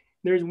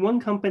 there's one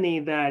company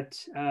that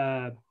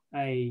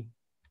I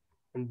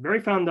am very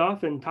fond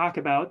of and talk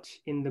about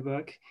in the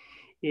book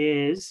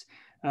is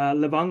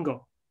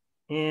Livongo.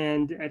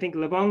 And I think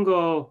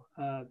Livongo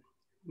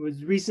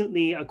was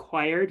recently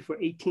acquired for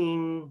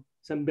 $18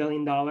 some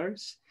billion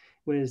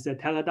with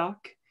Teladoc.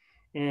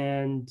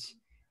 And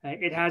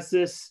it has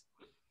this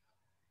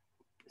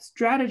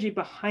strategy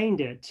behind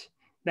it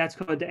that's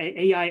called the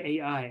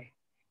AI.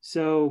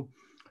 So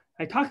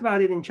I talk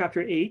about it in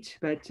chapter 8,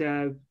 but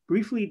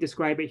briefly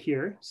describe it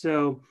here.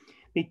 So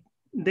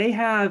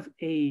they're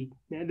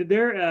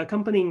a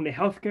company in the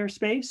healthcare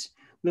space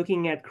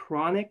looking at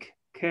chronic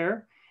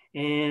care,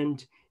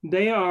 and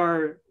they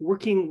are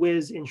working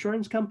with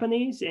insurance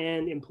companies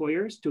and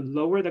employers to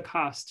lower the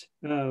cost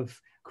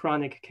of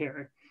chronic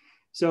care.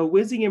 So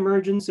with the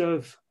emergence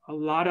of a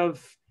lot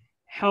of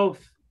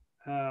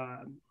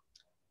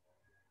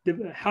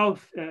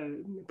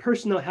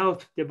personal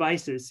health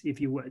devices, if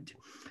you would,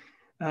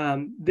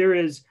 there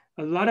is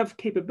a lot of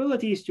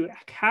capabilities to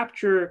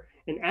capture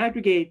and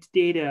aggregate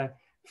data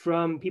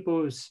from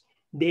people's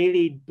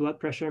daily blood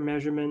pressure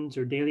measurements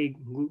or daily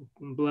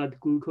blood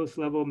glucose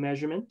level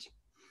measurement.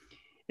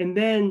 And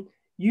then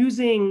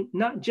using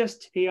not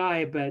just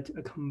AI, but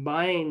a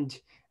combined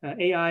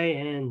AI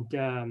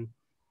and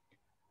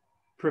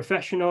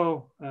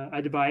professional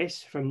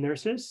advice from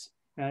nurses,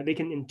 they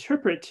can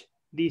interpret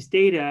these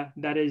data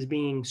that is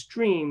being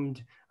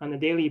streamed on a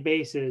daily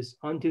basis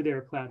onto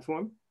their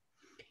platform.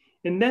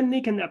 And then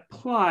they can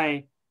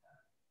apply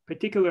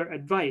particular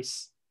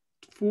advice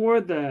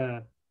for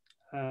the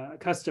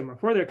customer,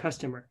 for their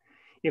customer.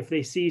 If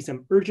they see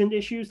some urgent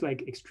issues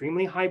like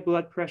extremely high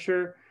blood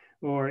pressure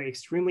or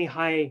extremely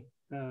high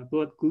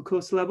blood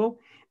glucose level,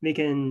 they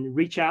can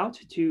reach out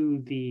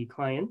to the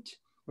client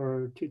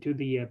or to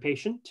the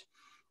patient,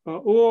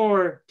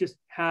 or just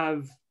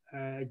have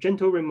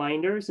gentle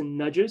reminders and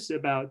nudges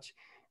about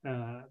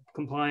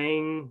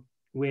complying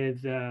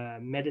with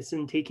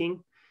medicine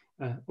taking,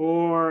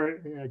 or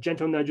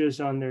gentle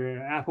nudges on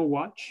their Apple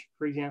Watch,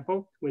 for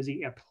example, was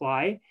the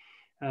apply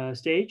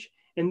stage.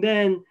 And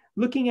then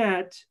looking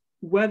at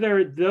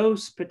whether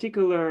those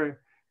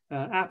particular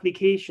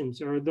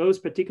applications or those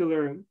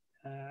particular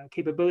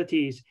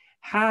capabilities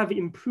have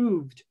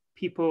improved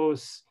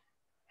people's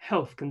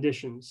health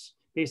conditions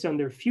based on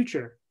their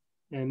future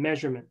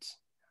measurements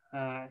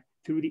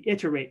through the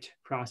iterate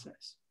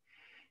process.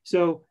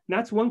 So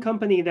that's one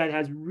company that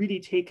has really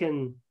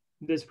taken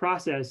this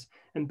process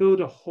and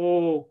built a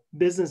whole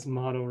business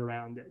model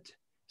around it.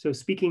 So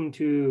speaking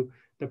to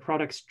the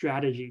product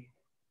strategy,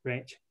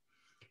 right?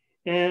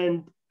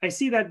 And I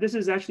see that this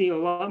is actually a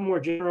lot more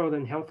general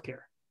than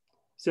healthcare.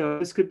 So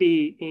this could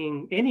be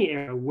in any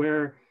area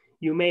where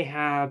you may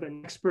have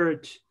an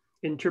expert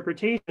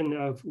interpretation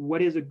of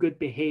what is a good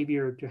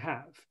behavior to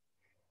have.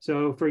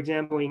 So for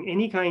example, in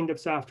any kind of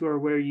software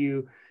where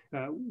you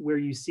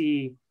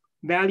see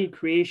value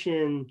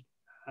creation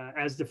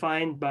as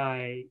defined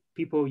by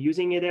people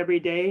using it every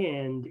day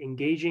and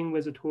engaging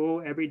with a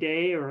tool every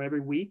day or every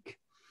week,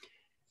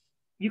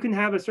 you can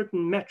have a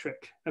certain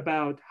metric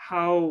about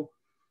how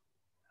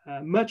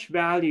much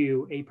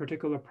value a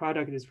particular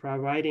product is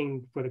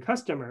providing for the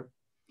customer,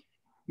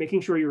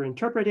 making sure you're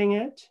interpreting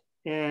it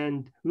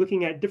and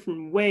looking at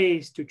different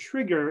ways to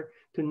trigger,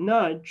 to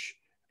nudge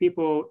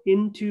people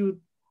into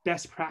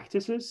best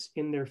practices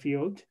in their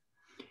field,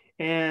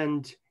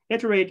 and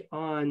iterate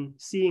on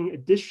seeing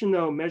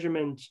additional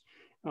measurements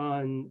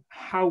on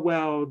how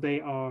well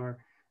they are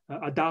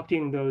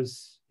adopting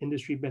those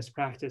industry best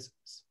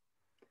practices.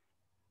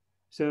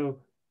 So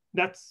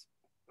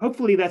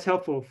hopefully that's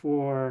helpful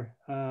for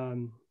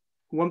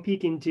one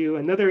peek into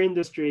another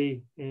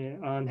industry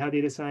on how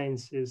data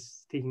science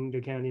is taking into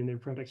account in their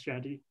product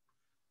strategy.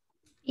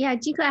 Yeah,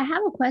 Jike, I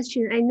have a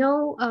question. I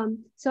know,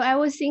 so I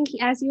was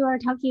thinking, as you are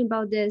talking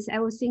about this, I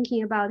was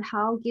thinking about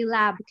how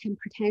GitLab can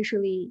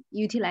potentially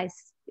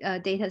utilize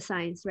data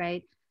science,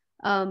 right?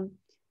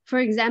 For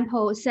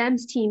example,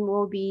 Sam's team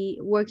will be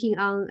working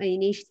on an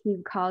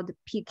initiative called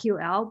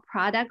PQL,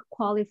 Product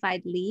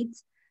Qualified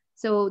Leads.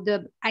 So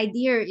the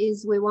idea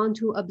is we want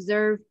to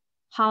observe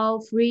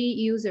how free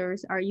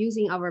users are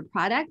using our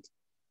product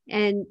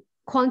and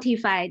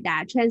quantify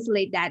that,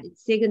 translate that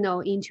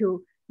signal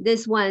into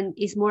this one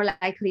is more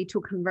likely to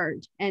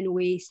convert, and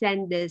we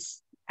send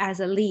this as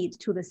a lead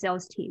to the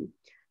sales team.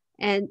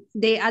 And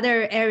the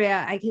other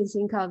area I can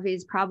think of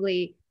is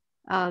probably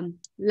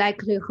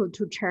likelihood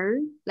to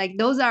churn. Like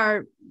those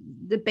are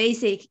the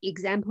basic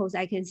examples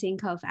I can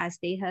think of as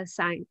data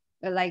science,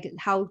 like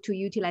how to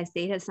utilize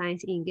data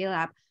science in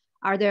GitLab.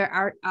 Are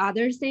there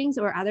other things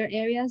or other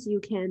areas you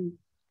can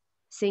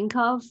think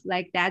of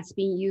like that's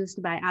being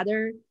used by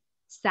other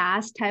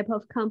SaaS type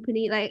of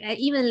company, like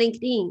even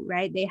LinkedIn,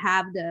 right? They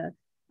have the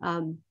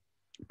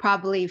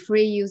probably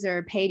free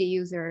user, paid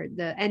user,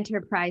 the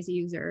enterprise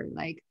user.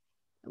 Like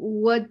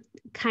what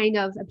kind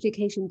of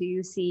application do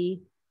you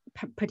see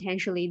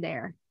potentially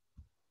there?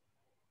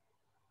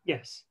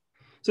 Yes.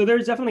 So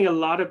there's definitely a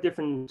lot of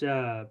different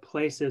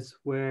places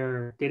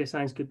where data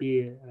science could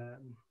be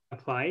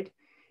applied.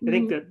 I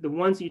think that the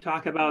ones you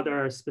talk about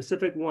are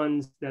specific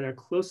ones that are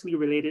closely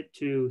related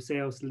to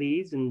sales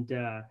leads and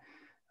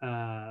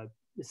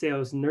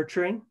sales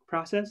nurturing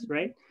process,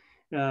 right?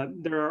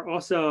 There are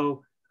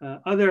also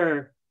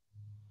other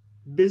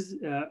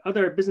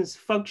business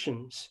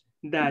functions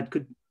that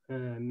could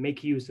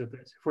make use of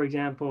this. For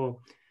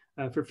example,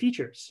 for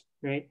features,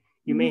 right?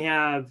 You may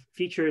have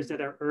features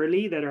that are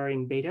early, that are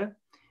in beta,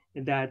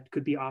 and that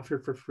could be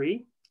offered for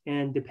free.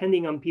 And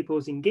depending on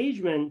people's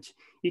engagement,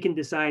 you can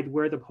decide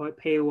where the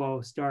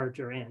paywall starts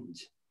or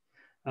ends.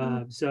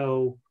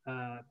 So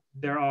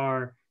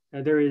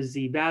there is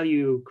the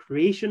value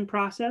creation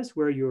process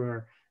where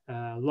you're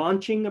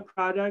launching a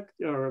product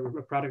or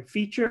a product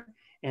feature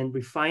and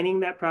refining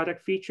that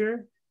product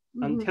feature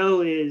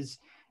until it is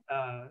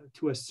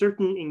to a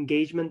certain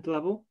engagement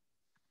level.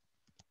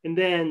 And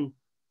then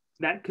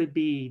that could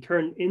be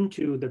turned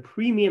into the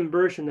premium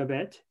version of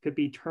it, could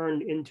be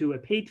turned into a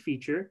paid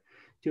feature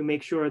to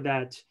make sure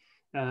that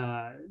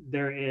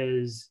there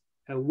is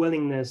a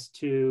willingness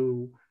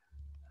to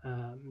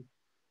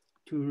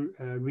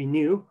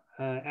renew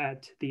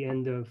at the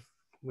end of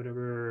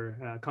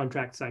whatever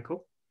contract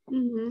cycle.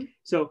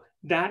 So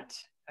that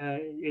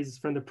is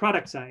from the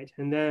product side.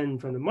 And then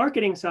from the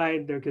marketing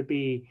side, there could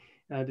be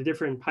the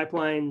different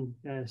pipeline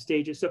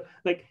stages. So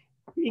like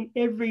in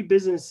every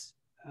business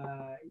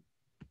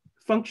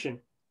function,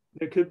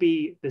 there could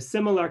be the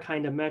similar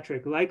kind of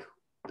metric like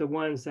the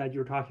ones that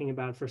you're talking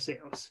about for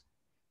sales.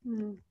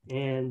 Mm.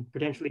 And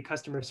potentially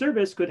customer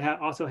service could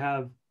also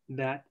have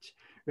that,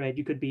 right?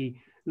 You could be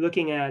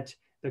looking at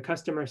the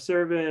customer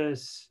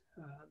service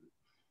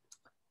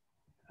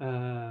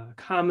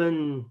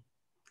common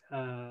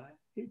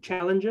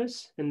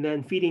challenges, and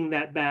then feeding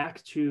that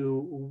back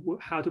to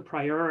how to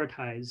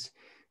prioritize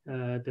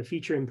the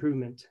feature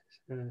improvement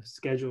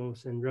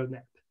schedules and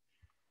roadmap.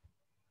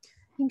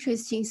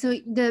 Interesting. So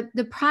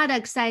the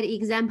product side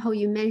example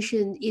you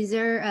mentioned, is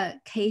there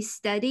a case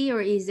study or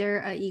is there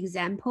an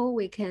example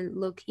we can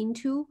look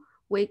into?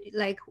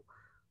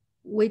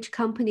 Which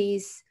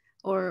companies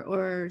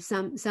or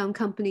some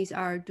companies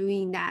are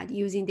doing that,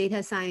 using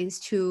data science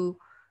to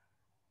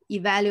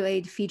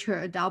evaluate feature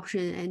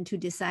adoption and to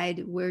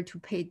decide where to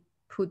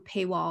put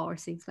paywall or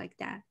things like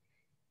that?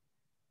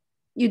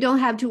 We don't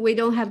have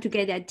to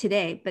get that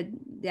today, but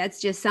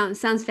that's just sounds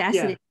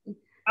fascinating. Yeah.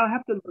 I'll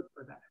have to look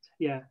for that.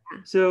 Yeah.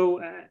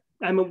 So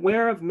I'm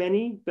aware of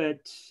many,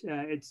 but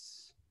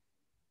it's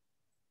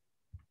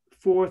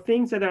for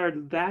things that are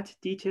that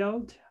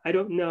detailed. I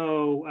don't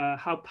know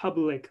how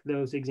public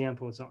those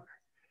examples are.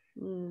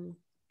 Mm.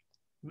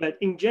 But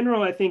in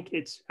general, I think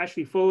it's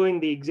actually following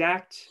the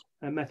exact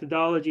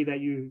methodology that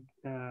you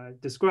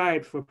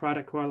described for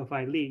product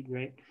qualified lead,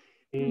 right?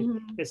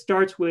 It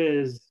starts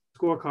with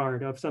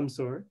scorecard of some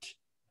sort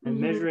and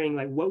measuring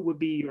like what would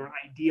be your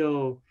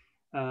ideal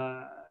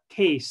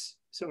case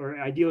or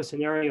ideal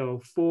scenario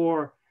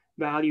for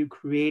value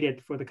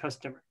created for the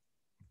customer.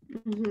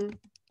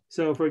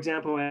 So for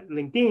example, at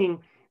LinkedIn,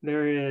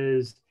 there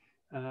is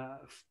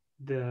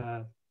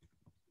the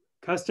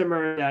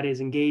customer that is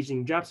engaged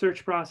in job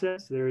search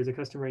process. There is a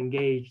customer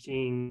engaged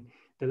in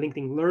the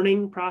LinkedIn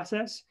learning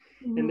process.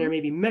 And there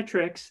may be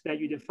metrics that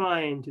you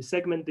define to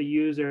segment the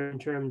user in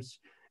terms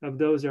of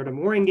those that are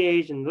more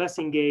engaged and less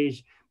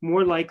engaged,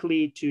 more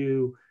likely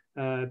to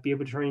be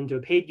able to turn into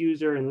a paid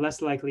user and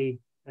less likely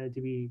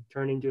to be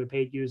turned into a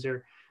paid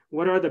user.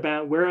 Where are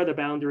the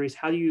boundaries?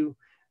 How do you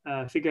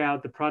figure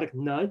out the product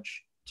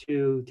nudge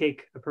to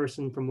take a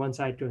person from one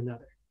side to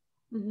another?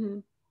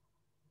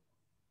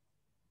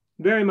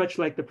 Very much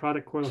like the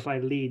product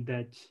qualified lead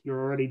that you're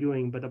already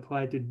doing, but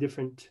applied to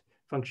different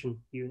function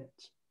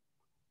units.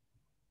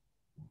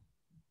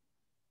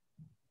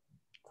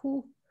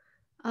 Cool.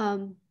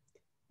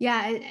 Yeah,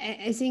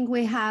 I think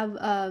we have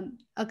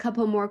a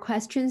couple more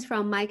questions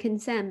from Mike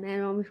and Sam,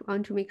 and I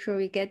want to make sure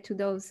we get to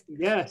those.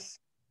 Yes.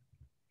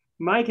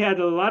 Mike had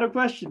a lot of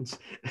questions.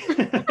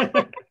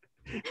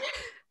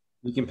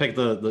 You can pick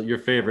your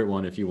favorite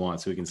one if you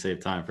want, so we can save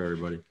time for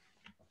everybody.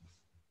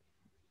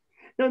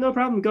 No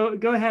problem.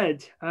 Go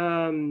ahead.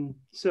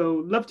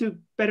 So love to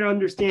better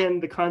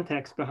understand the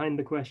context behind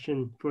the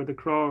question for the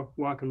crawl,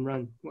 walk, and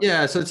run.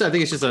 Yeah, so I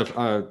think it's just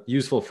a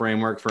useful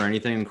framework for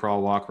anything,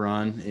 crawl, walk,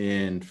 run.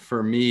 And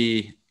for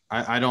me,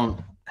 I don't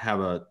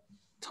have a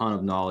ton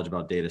of knowledge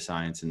about data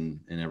science and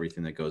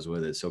everything that goes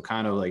with it. So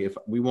kind of like if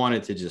we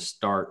wanted to just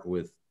start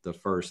with the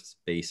first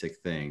basic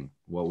thing,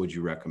 what would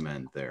you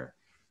recommend there?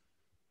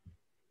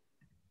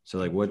 So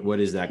like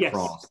what is that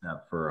crawl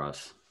step for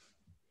us?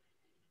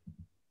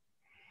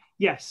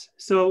 Yes.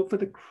 So for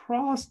the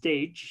crawl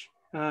stage,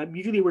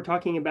 usually we're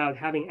talking about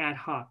having ad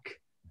hoc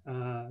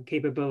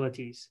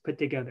capabilities put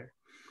together.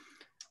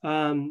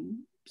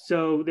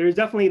 So there's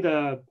definitely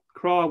the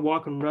crawl,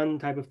 walk, and run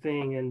type of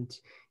thing. And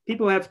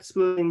people have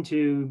split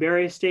into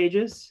various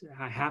stages.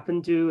 I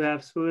happen to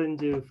have split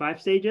into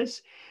 5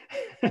 stages.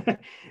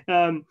 But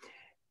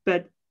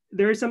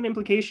there are some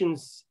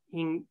implications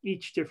in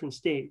each different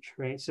stage,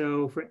 right?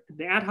 So for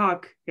the ad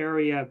hoc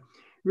area,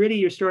 really,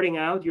 you're starting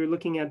out, you're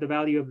looking at the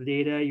value of the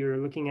data, you're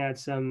looking at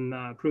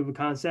some proof of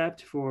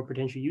concept for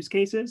potential use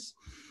cases.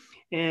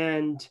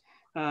 And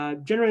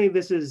generally,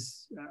 this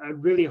is a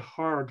really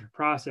hard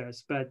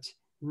process, but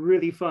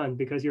really fun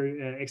because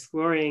you're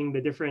exploring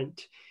the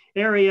different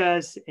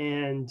areas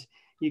and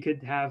you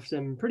could have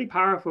some pretty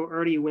powerful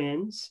early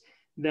wins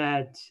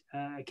that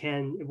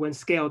can, when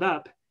scaled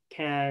up,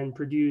 can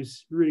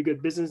produce really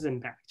good business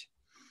impact.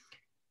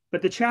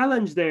 But the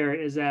challenge there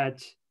is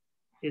that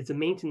it's a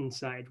maintenance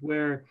side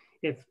where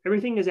if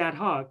everything is ad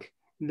hoc,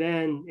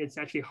 then it's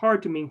actually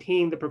hard to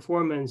maintain the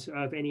performance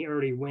of any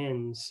early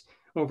wins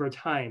over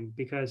time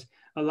because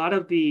a lot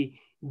of the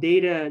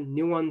data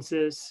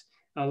nuances,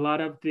 a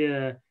lot of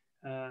the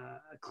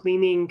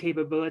cleaning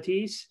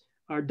capabilities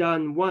are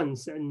done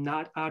once and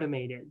not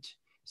automated.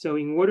 So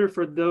in order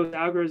for those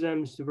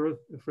algorithms,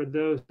 for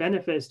those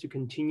benefits to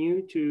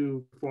continue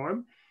to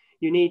perform,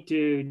 you need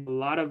to do a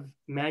lot of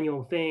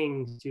manual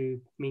things to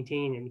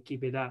maintain and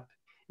keep it up.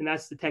 And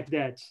that's the tech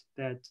debt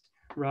that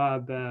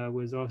Rob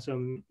was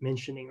also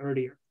mentioning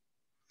earlier.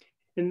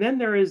 And then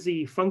there is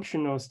the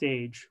functional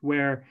stage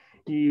where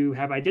you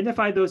have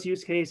identified those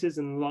use cases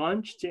and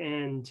launched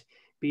and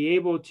be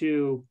able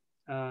to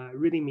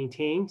really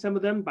maintain some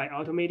of them by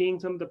automating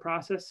some of the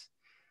process.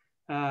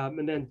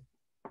 And then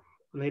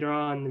later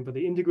on for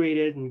the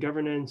integrated and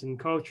governance and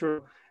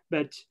cultural,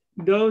 but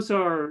those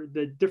are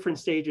the different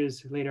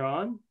stages later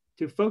on.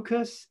 To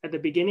focus at the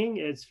beginning,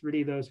 it's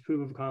really those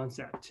proof of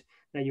concept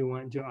that you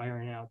want to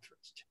iron out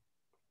first.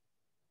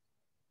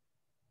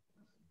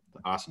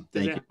 Awesome,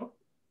 thank you.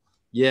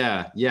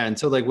 Yeah, yeah. And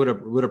so like would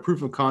a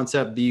proof of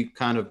concept be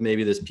kind of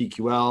maybe this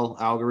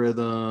PQL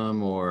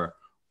algorithm or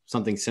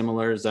something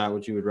similar? Is that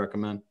what you would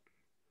recommend?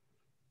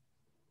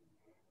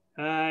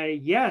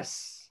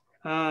 Yes.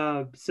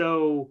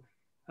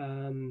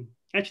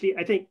 Actually,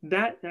 I think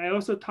that I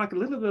also talked a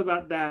little bit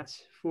about that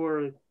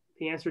for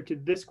the answer to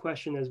this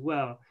question as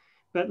well,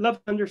 but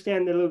love to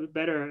understand a little bit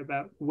better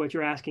about what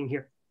you're asking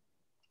here.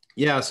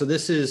 Yeah, so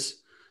this is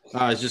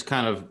just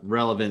kind of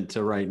relevant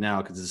to right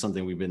now because it's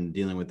something we've been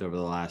dealing with over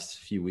the last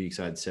few weeks,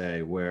 I'd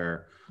say,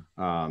 where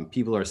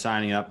people are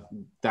signing up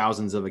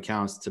thousands of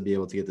accounts to be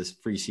able to get this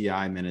free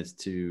CI minutes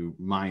to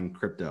mine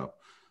crypto.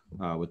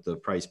 With the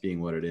price being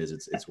what it is,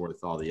 it's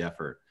worth all the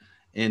effort.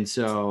 And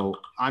so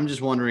I'm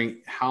just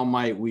wondering, how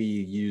might we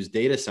use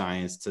data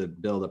science to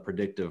build a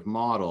predictive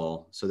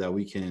model so that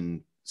we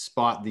can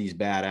spot these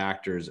bad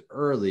actors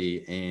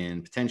early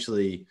and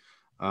potentially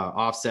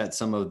offset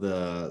some of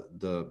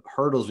the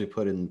hurdles we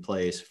put in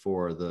place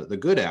for the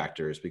good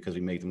actors because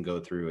we make them go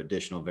through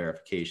additional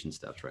verification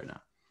steps right now?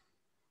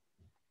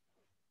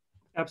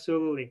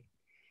 Absolutely.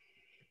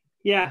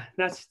 Yeah,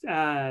 that's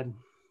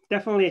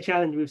definitely a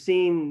challenge. We've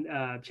seen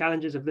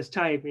challenges of this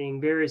type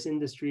in various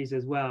industries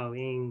as well,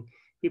 in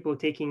people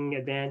taking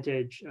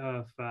advantage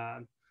of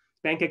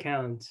bank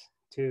accounts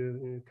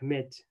to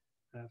commit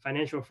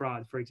financial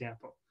fraud, for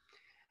example.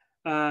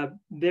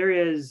 There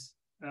is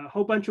a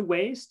whole bunch of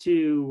ways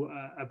to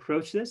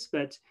approach this,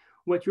 but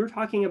what you're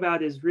talking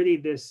about is really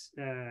this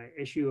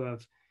issue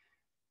of,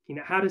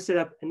 how to set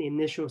up an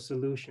initial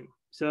solution.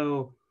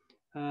 So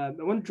I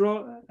want to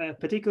draw a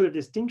particular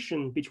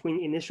distinction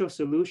between initial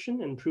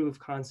solution and proof of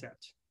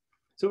concept.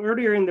 So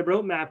earlier in the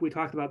roadmap, we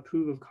talked about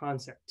proof of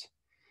concept.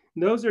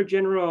 Those are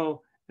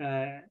general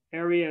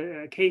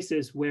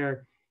cases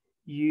where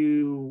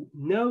you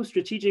know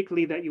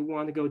strategically that you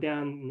want to go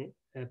down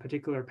a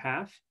particular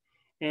path,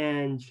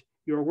 and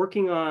you're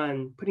working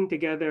on putting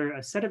together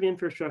a set of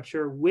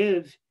infrastructure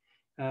with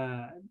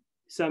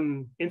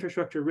some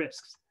infrastructure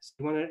risks. So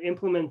you want to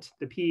implement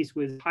the piece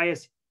with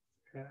highest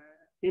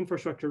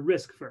infrastructure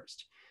risk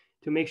first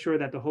to make sure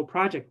that the whole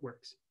project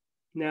works.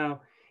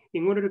 Now,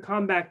 in order to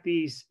combat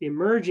these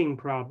emerging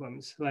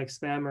problems like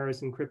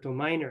spammers and crypto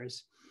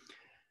miners,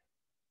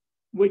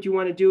 what you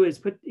want to do is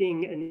put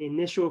in an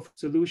initial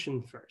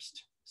solution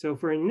first. So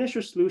for an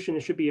initial solution,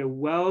 it should be a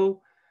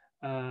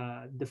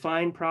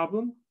well-defined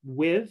problem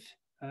with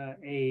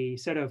a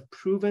set of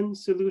proven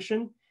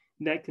solution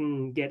that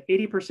can get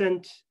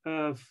 80%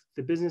 of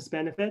the business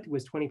benefit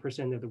with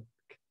 20% of the work.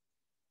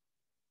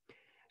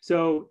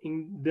 So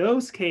in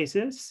those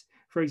cases,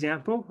 for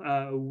example,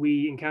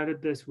 we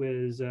encountered this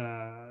with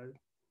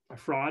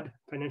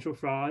financial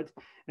fraud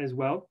as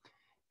well.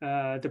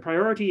 The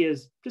priority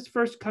is just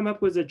first come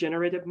up with a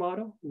generative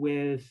model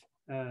with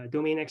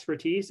domain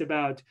expertise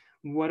about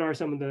what are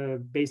some of the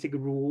basic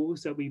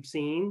rules that we've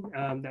seen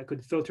that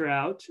could filter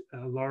out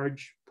a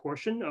large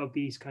portion of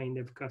these kind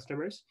of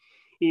customers,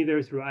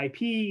 either through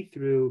IP,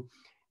 through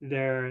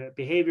their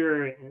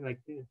behavior, like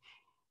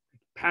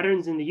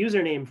patterns in the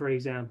username, for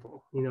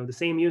example. The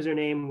same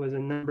username with a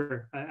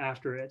number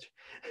after it,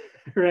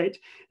 right?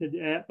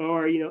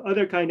 Or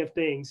other kind of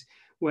things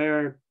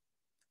where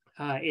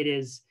it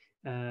is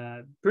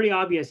pretty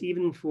obvious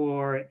even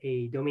for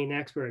a domain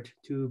expert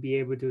to be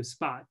able to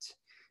spot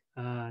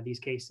these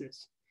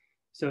cases.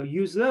 So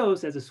use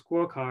those as a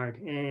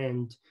scorecard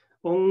and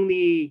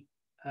only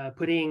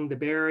putting the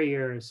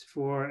barriers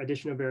for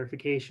additional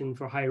verification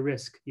for high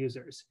risk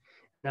users,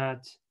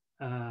 not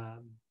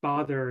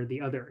bother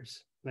the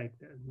others, like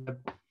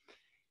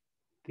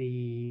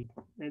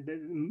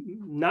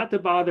not to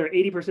bother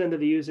 80% of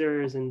the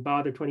users and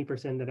bother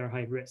 20% that are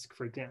high risk,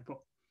 for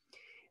example.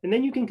 And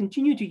then you can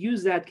continue to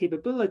use that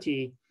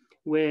capability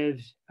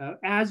with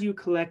as you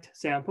collect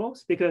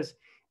samples, because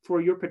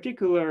for your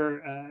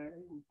particular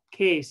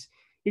case,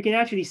 you can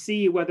actually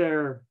see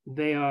whether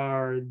they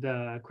are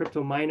the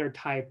crypto miner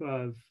type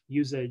of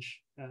users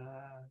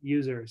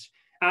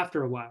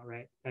after a while,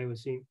 right? I would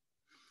assume.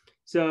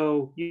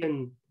 So you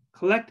can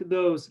collect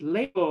those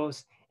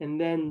labels and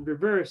then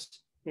reverse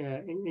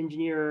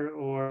engineer,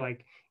 or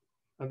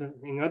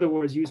in other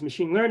words, use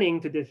machine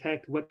learning to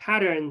detect what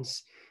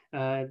patterns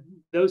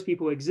those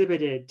people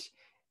exhibited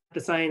at the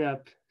sign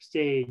up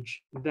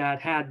stage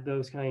that had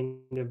those kind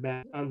of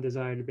bad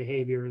undesired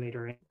behavior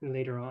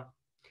later on.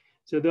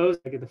 So those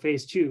are the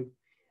phase 2.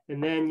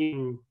 And then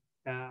you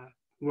can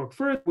work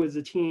further with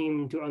the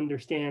team to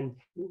understand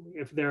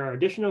if there are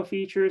additional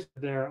features,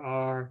 there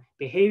are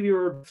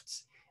behavior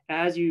drifts,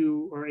 as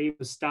you are able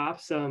to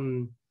stop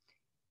some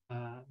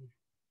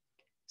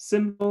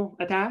simple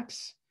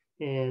attacks,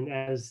 and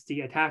as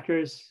the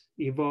attackers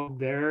evolve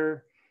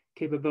their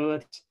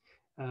capabilities,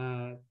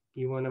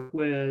 you want to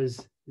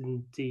quiz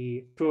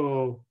the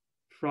actual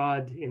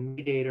fraud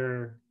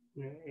investigator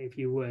if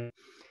you would,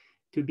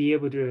 to be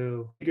able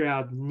to figure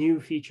out new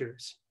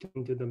features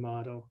into the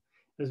model,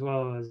 as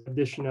well as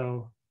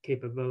additional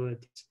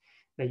capabilities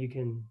that you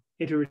can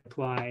iterate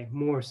apply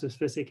more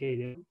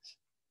sophisticated ones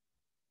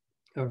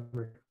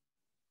over.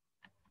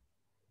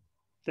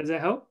 Does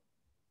that help?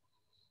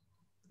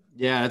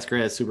 Yeah, that's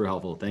great. That's super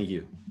helpful. Thank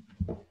you.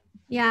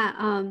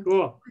 Yeah.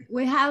 Cool.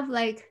 We have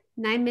like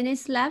 9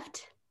 minutes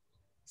left.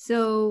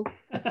 So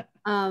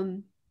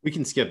we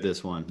can skip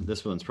this one.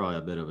 This one's probably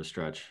a bit of a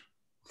stretch.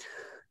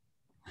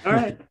 All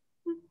right.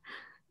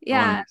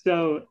 Yeah.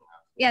 So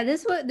yeah,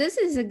 this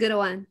is a good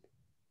one.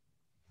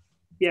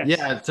 Yes.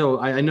 Yeah. So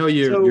I know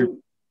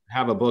you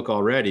have a book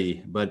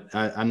already, but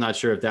I'm not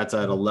sure if that's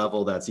at a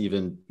level that's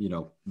even,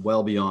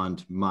 well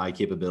beyond my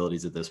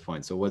capabilities at this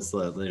point. So what's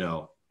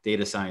the,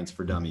 Data Science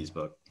for Dummies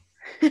book?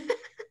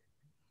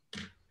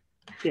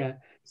 Yeah.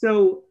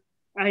 So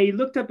I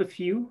looked up a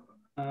few.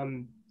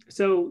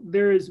 So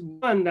there is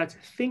one that's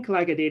Think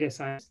Like a Data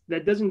Science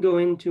that doesn't go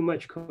into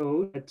much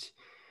code, but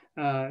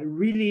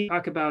really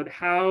talk about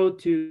how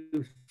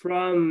to,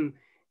 from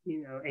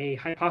a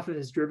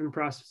hypothesis-driven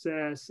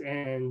process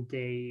and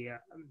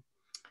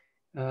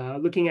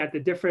looking at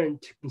the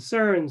different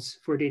concerns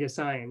for data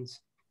science.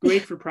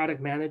 Great for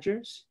product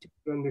managers to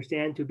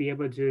understand, to be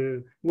able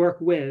to work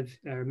with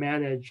or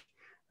manage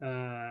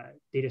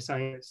data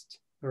scientists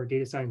or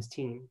data science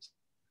teams.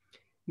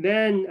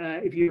 Then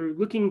if you're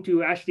looking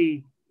to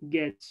actually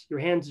get your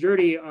hands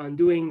dirty on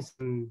doing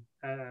some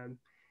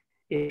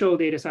initial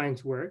data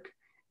science work,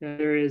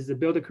 there is the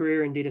Build a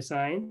Career in Data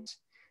Science.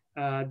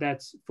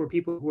 That's for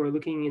people who are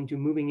looking into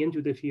moving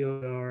into the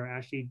field or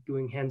actually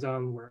doing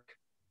hands-on work.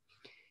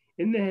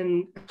 And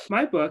then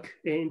my book,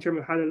 in terms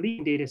of how to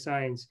lead data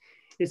science,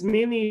 is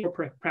mainly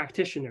for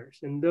practitioners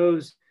and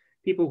those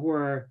people who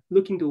are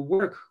looking to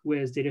work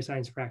with data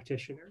science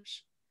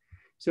practitioners.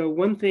 So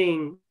one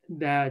thing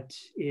that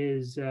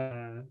is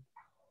something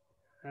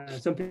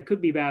that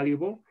could be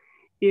valuable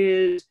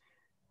is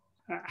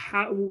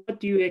what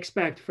do you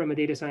expect from a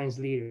data science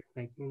leader?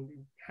 Like,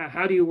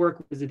 how do you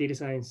work with a data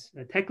science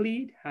tech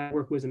lead? How do you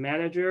work with a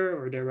manager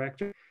or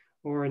director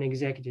or an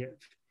executive?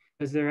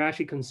 Because they're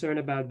actually concerned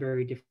about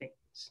very different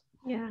things.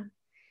 Yeah,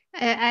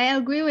 I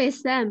agree with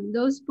Sam.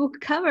 Those book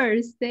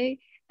covers, I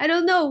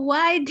don't know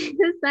why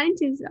data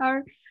scientists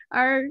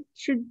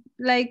should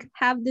like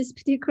have this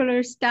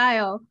particular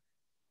style.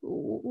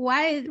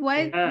 Why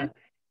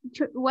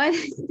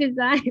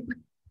design?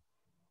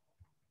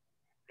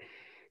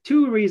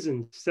 Two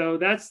reasons. So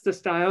that's the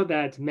style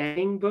that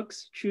Manning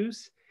books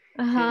choose.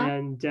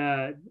 And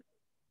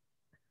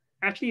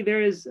actually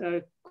there is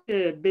a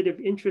bit of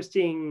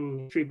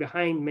interesting history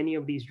behind many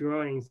of these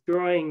drawings.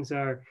 Drawings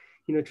are,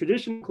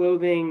 traditional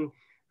clothing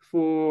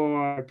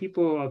for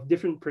people of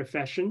different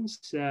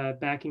professions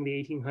back in the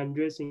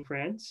 1800s in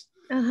France.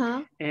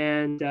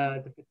 And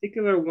the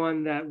particular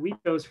one that we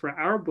chose for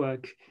our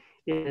book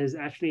is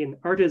actually an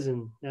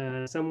artisan,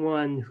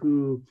 someone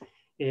who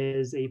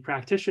is a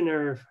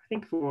practitioner, I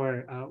think,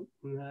 for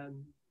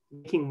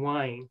making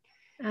wine.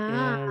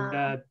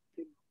 And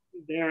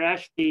they're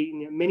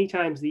actually, many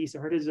times these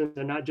artisans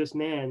are not just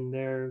men,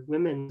 they're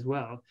women as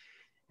well.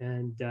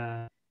 And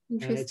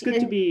it's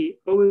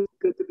always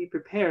good to be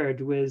prepared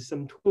with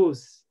some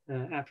tools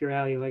up your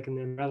alley, like an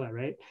umbrella,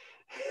 right?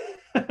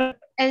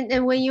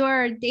 And when you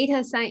are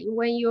data science,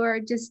 when you are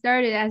just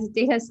started as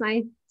data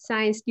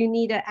science, you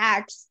need an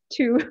axe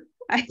to,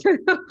 I don't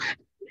know,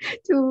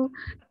 to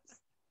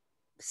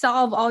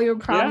solve all your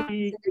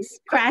problems. Yeah,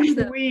 crash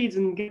the weeds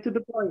and get to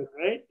the point,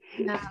 right?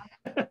 Yeah,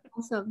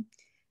 awesome.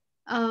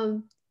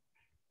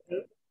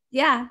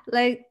 Yeah,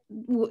 like,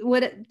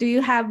 what do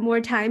you have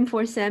more time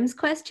for Sam's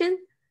question?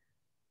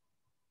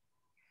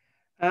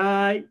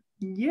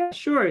 Yeah,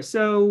 sure.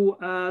 So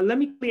let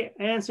me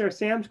answer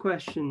Sam's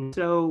question.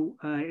 So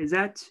is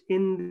that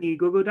in the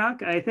Google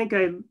Doc? I think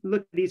I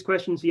looked at these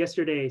questions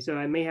yesterday, so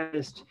I may have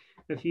missed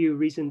a few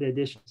recent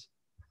additions.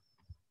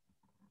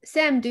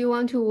 Sam, do you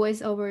want to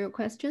voice over your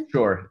question?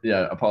 Sure.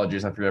 Yeah,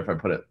 apologies. I forget if I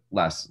put it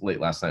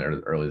late last night or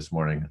early this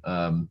morning.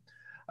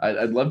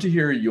 I'd love to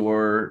hear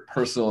your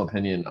personal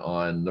opinion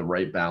on the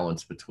right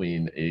balance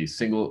between a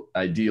single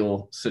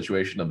ideal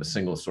situation of a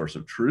single source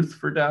of truth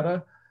for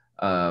data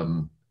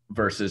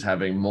versus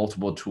having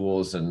multiple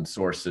tools and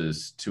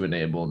sources to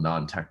enable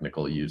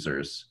non-technical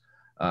users.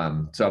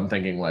 So I'm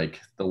thinking like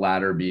the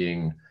latter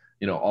being,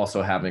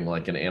 also having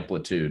like an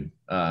amplitude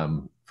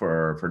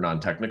for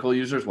non-technical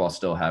users while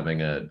still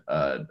having a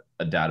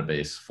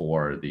database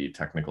for the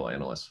technical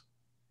analysts.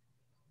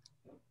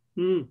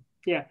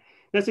 Yeah,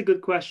 that's a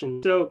good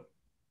question. So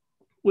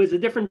with the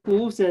different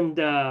tools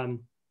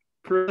and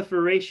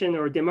proliferation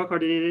or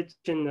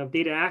democratization of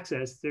data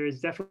access, there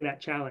is definitely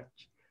that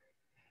challenge.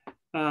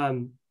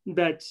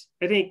 But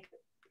I think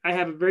I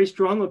have a very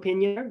strong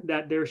opinion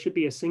that there should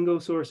be a single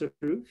source of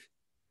truth,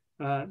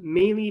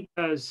 mainly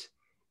because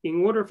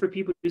in order for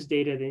people to use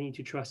data, they need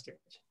to trust it.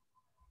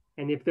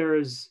 And if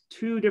there's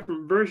two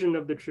different versions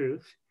of the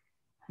truth,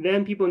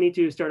 then people need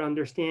to start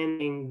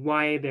understanding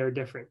why they're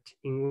different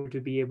in order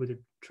to be able to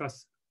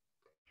trust.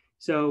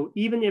 So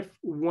even if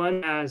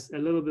one has a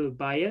little bit of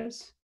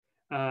bias,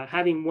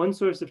 having one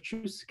source of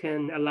truth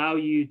can allow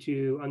you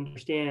to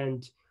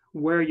understand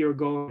where you're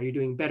going. Are you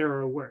doing better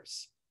or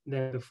worse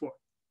than before?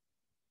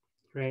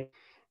 Right?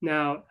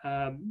 Now,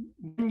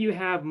 when you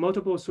have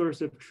multiple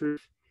sources of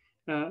truth,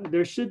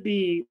 there should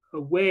be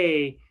a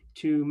way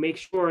to make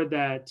sure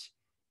that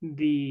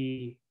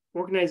the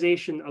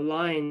organization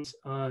aligns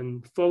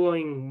on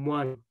following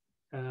one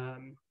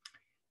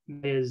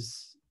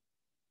is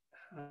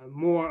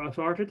more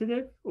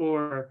authoritative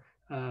or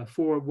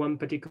for one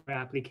particular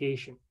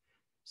application,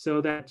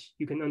 so that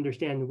you can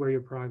understand where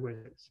your progress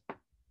is.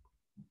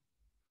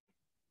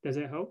 Does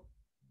that help?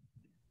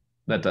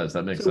 That does.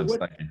 That makes sense.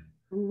 Thank you.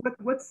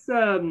 What's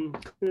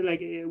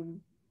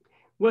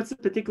what's a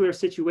particular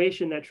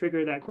situation that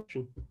triggered that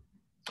question?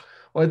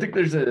 Well, I think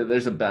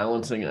there's a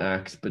balancing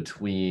act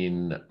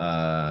between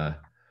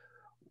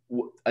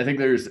I think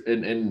there's,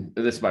 and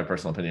this is my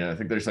personal opinion, I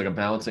think there's like a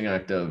balancing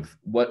act of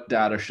what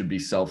data should be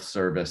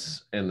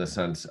self-service in the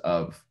sense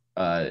of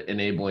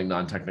enabling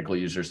non-technical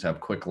users to have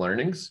quick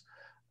learnings,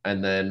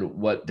 and then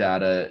what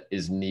data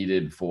is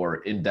needed for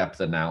in-depth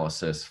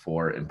analysis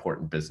for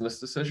important business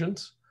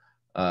decisions.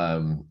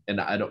 And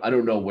I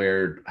don't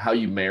know how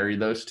you marry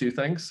those two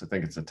things. I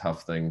think it's a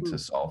tough thing to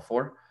solve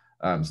for.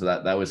 So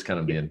that was kind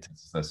of the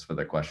antithesis for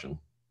the question.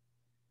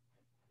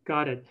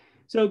 Got it.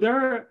 So there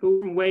are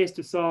ways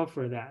to solve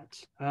for that.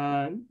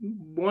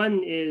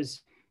 One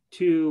is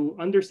to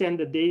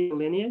understand the data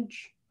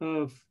lineage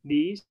of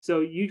these. So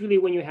usually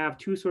when you have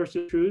two sources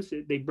of truth,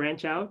 they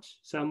branch out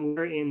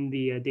somewhere in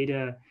the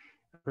data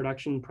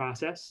production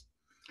process.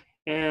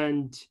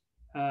 And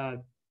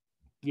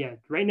yeah,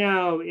 right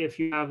now, if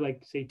you have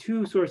like, say,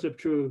 two sources of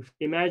truth,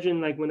 imagine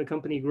like when a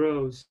company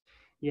grows,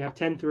 you have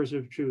 10 sources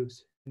of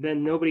truth,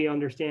 then nobody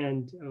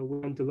understands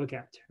what to look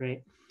at,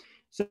 right?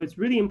 So it's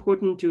really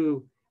important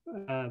to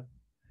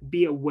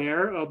be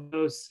aware of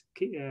those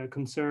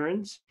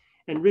concerns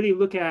and really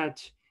look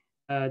at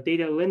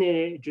data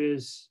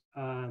lineages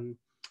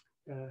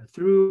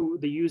through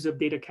the use of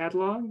data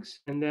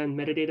catalogs and then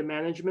metadata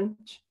management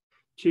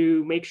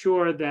to make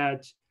sure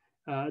that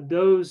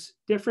those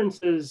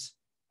differences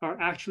are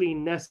actually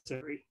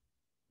necessary,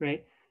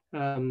 right?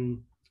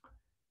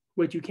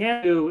 What you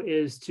can do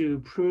is to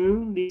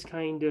prune these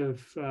kind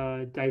of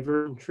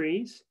divergent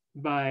trees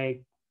by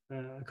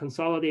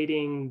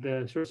consolidating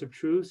the source of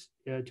truth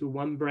to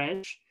one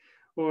branch,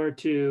 or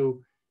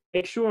to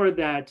make sure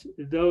that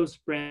those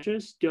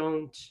branches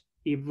don't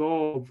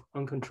evolve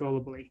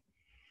uncontrollably.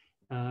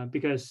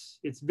 Because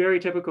it's very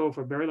typical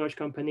for very large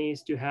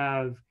companies to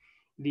have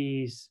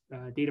these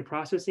data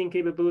processing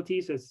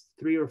capabilities that's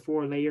 3 or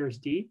 4 layers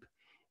deep,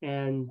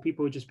 and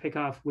people just pick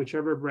off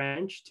whichever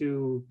branch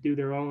to do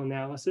their own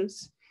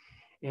analysis.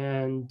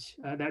 And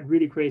that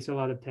really creates a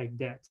lot of tech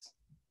debts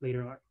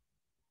later on.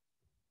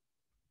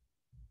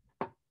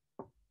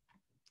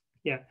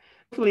 Yeah,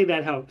 hopefully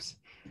that helps.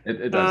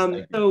 It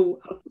does. So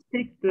I'll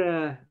take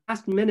the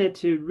last minute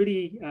to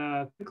really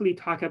quickly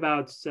talk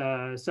about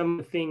some of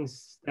the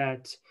things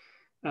that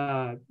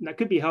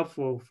could be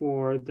helpful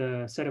for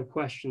the set of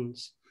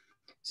questions.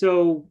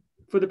 So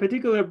for the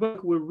particular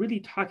book, we're really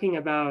talking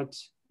about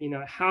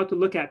how to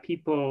look at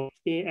people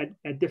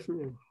at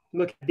different,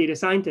 look at data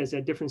scientists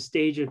at different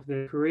stages of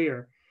their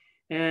career.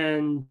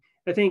 And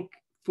I think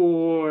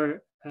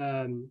for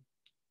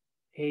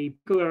a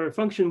particular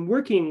function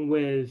working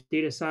with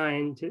data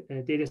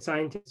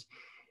scientists,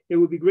 it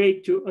would be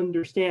great to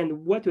understand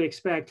what to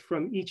expect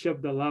from each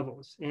of the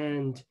levels.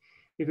 And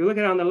if you look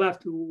at it on the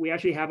left, we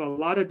actually have a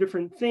lot of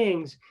different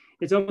things.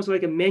 It's almost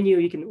like a menu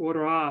you can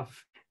order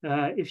off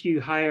if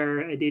you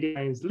hire a data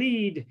science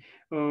lead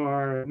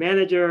or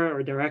manager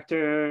or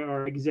director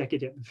or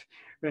executive,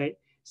 right?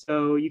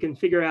 So you can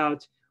figure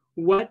out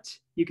what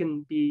you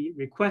can be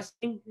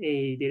requesting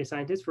a data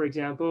scientist. For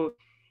example,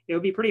 it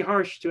would be pretty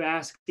harsh to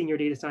ask senior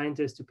data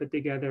scientists to put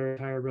together an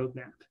entire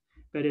roadmap,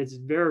 but it's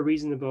very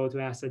reasonable to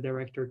ask the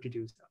director to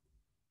do so.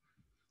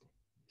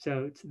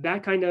 So it's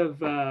that kind of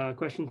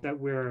questions that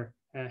we're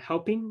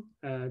helping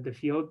the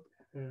field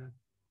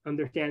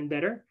understand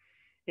better.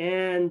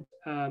 And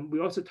we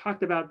also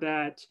talked about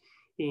that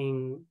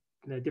in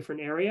the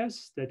different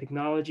areas, the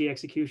technology,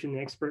 execution, and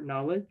expert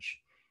knowledge,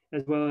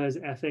 as well as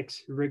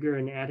ethics, rigor,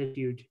 and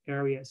attitude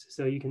areas.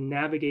 So you can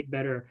navigate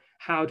better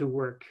how to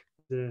work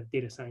as a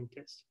data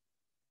scientist.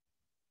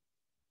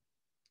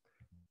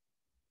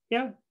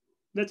 Yeah,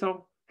 that's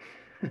all.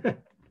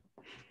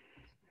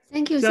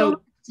 Thank you so much,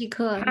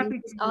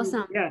 Jike. It's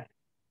awesome. Yeah,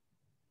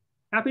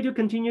 happy to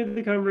continue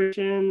the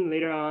conversation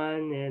later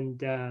on.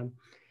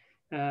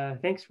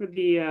 And thanks for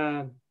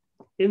the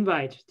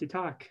invite to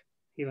talk,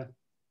 Hila.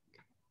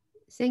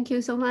 Thank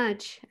you so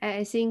much.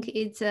 I think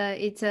it's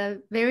a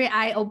very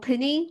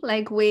eye-opening.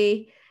 Like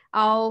we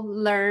all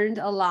learned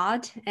a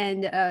lot,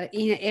 and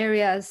in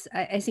areas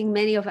I think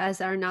many of us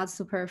are not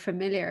super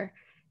familiar.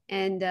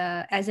 And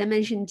as I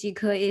mentioned,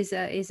 Jike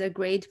is a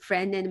great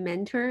friend and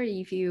mentor.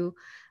 If you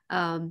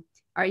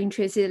are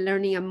interested in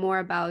learning more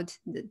about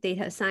the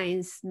data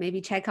science, maybe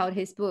check out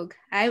his book.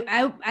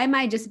 I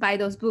might just buy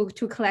those books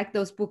to collect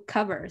those book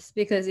covers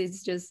because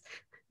it's just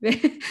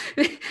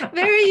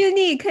very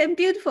unique and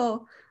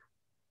beautiful.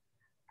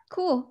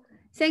 Cool.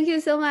 Thank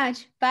you so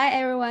much. Bye,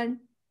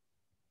 everyone.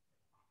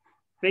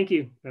 Thank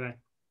you.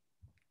 Bye-bye.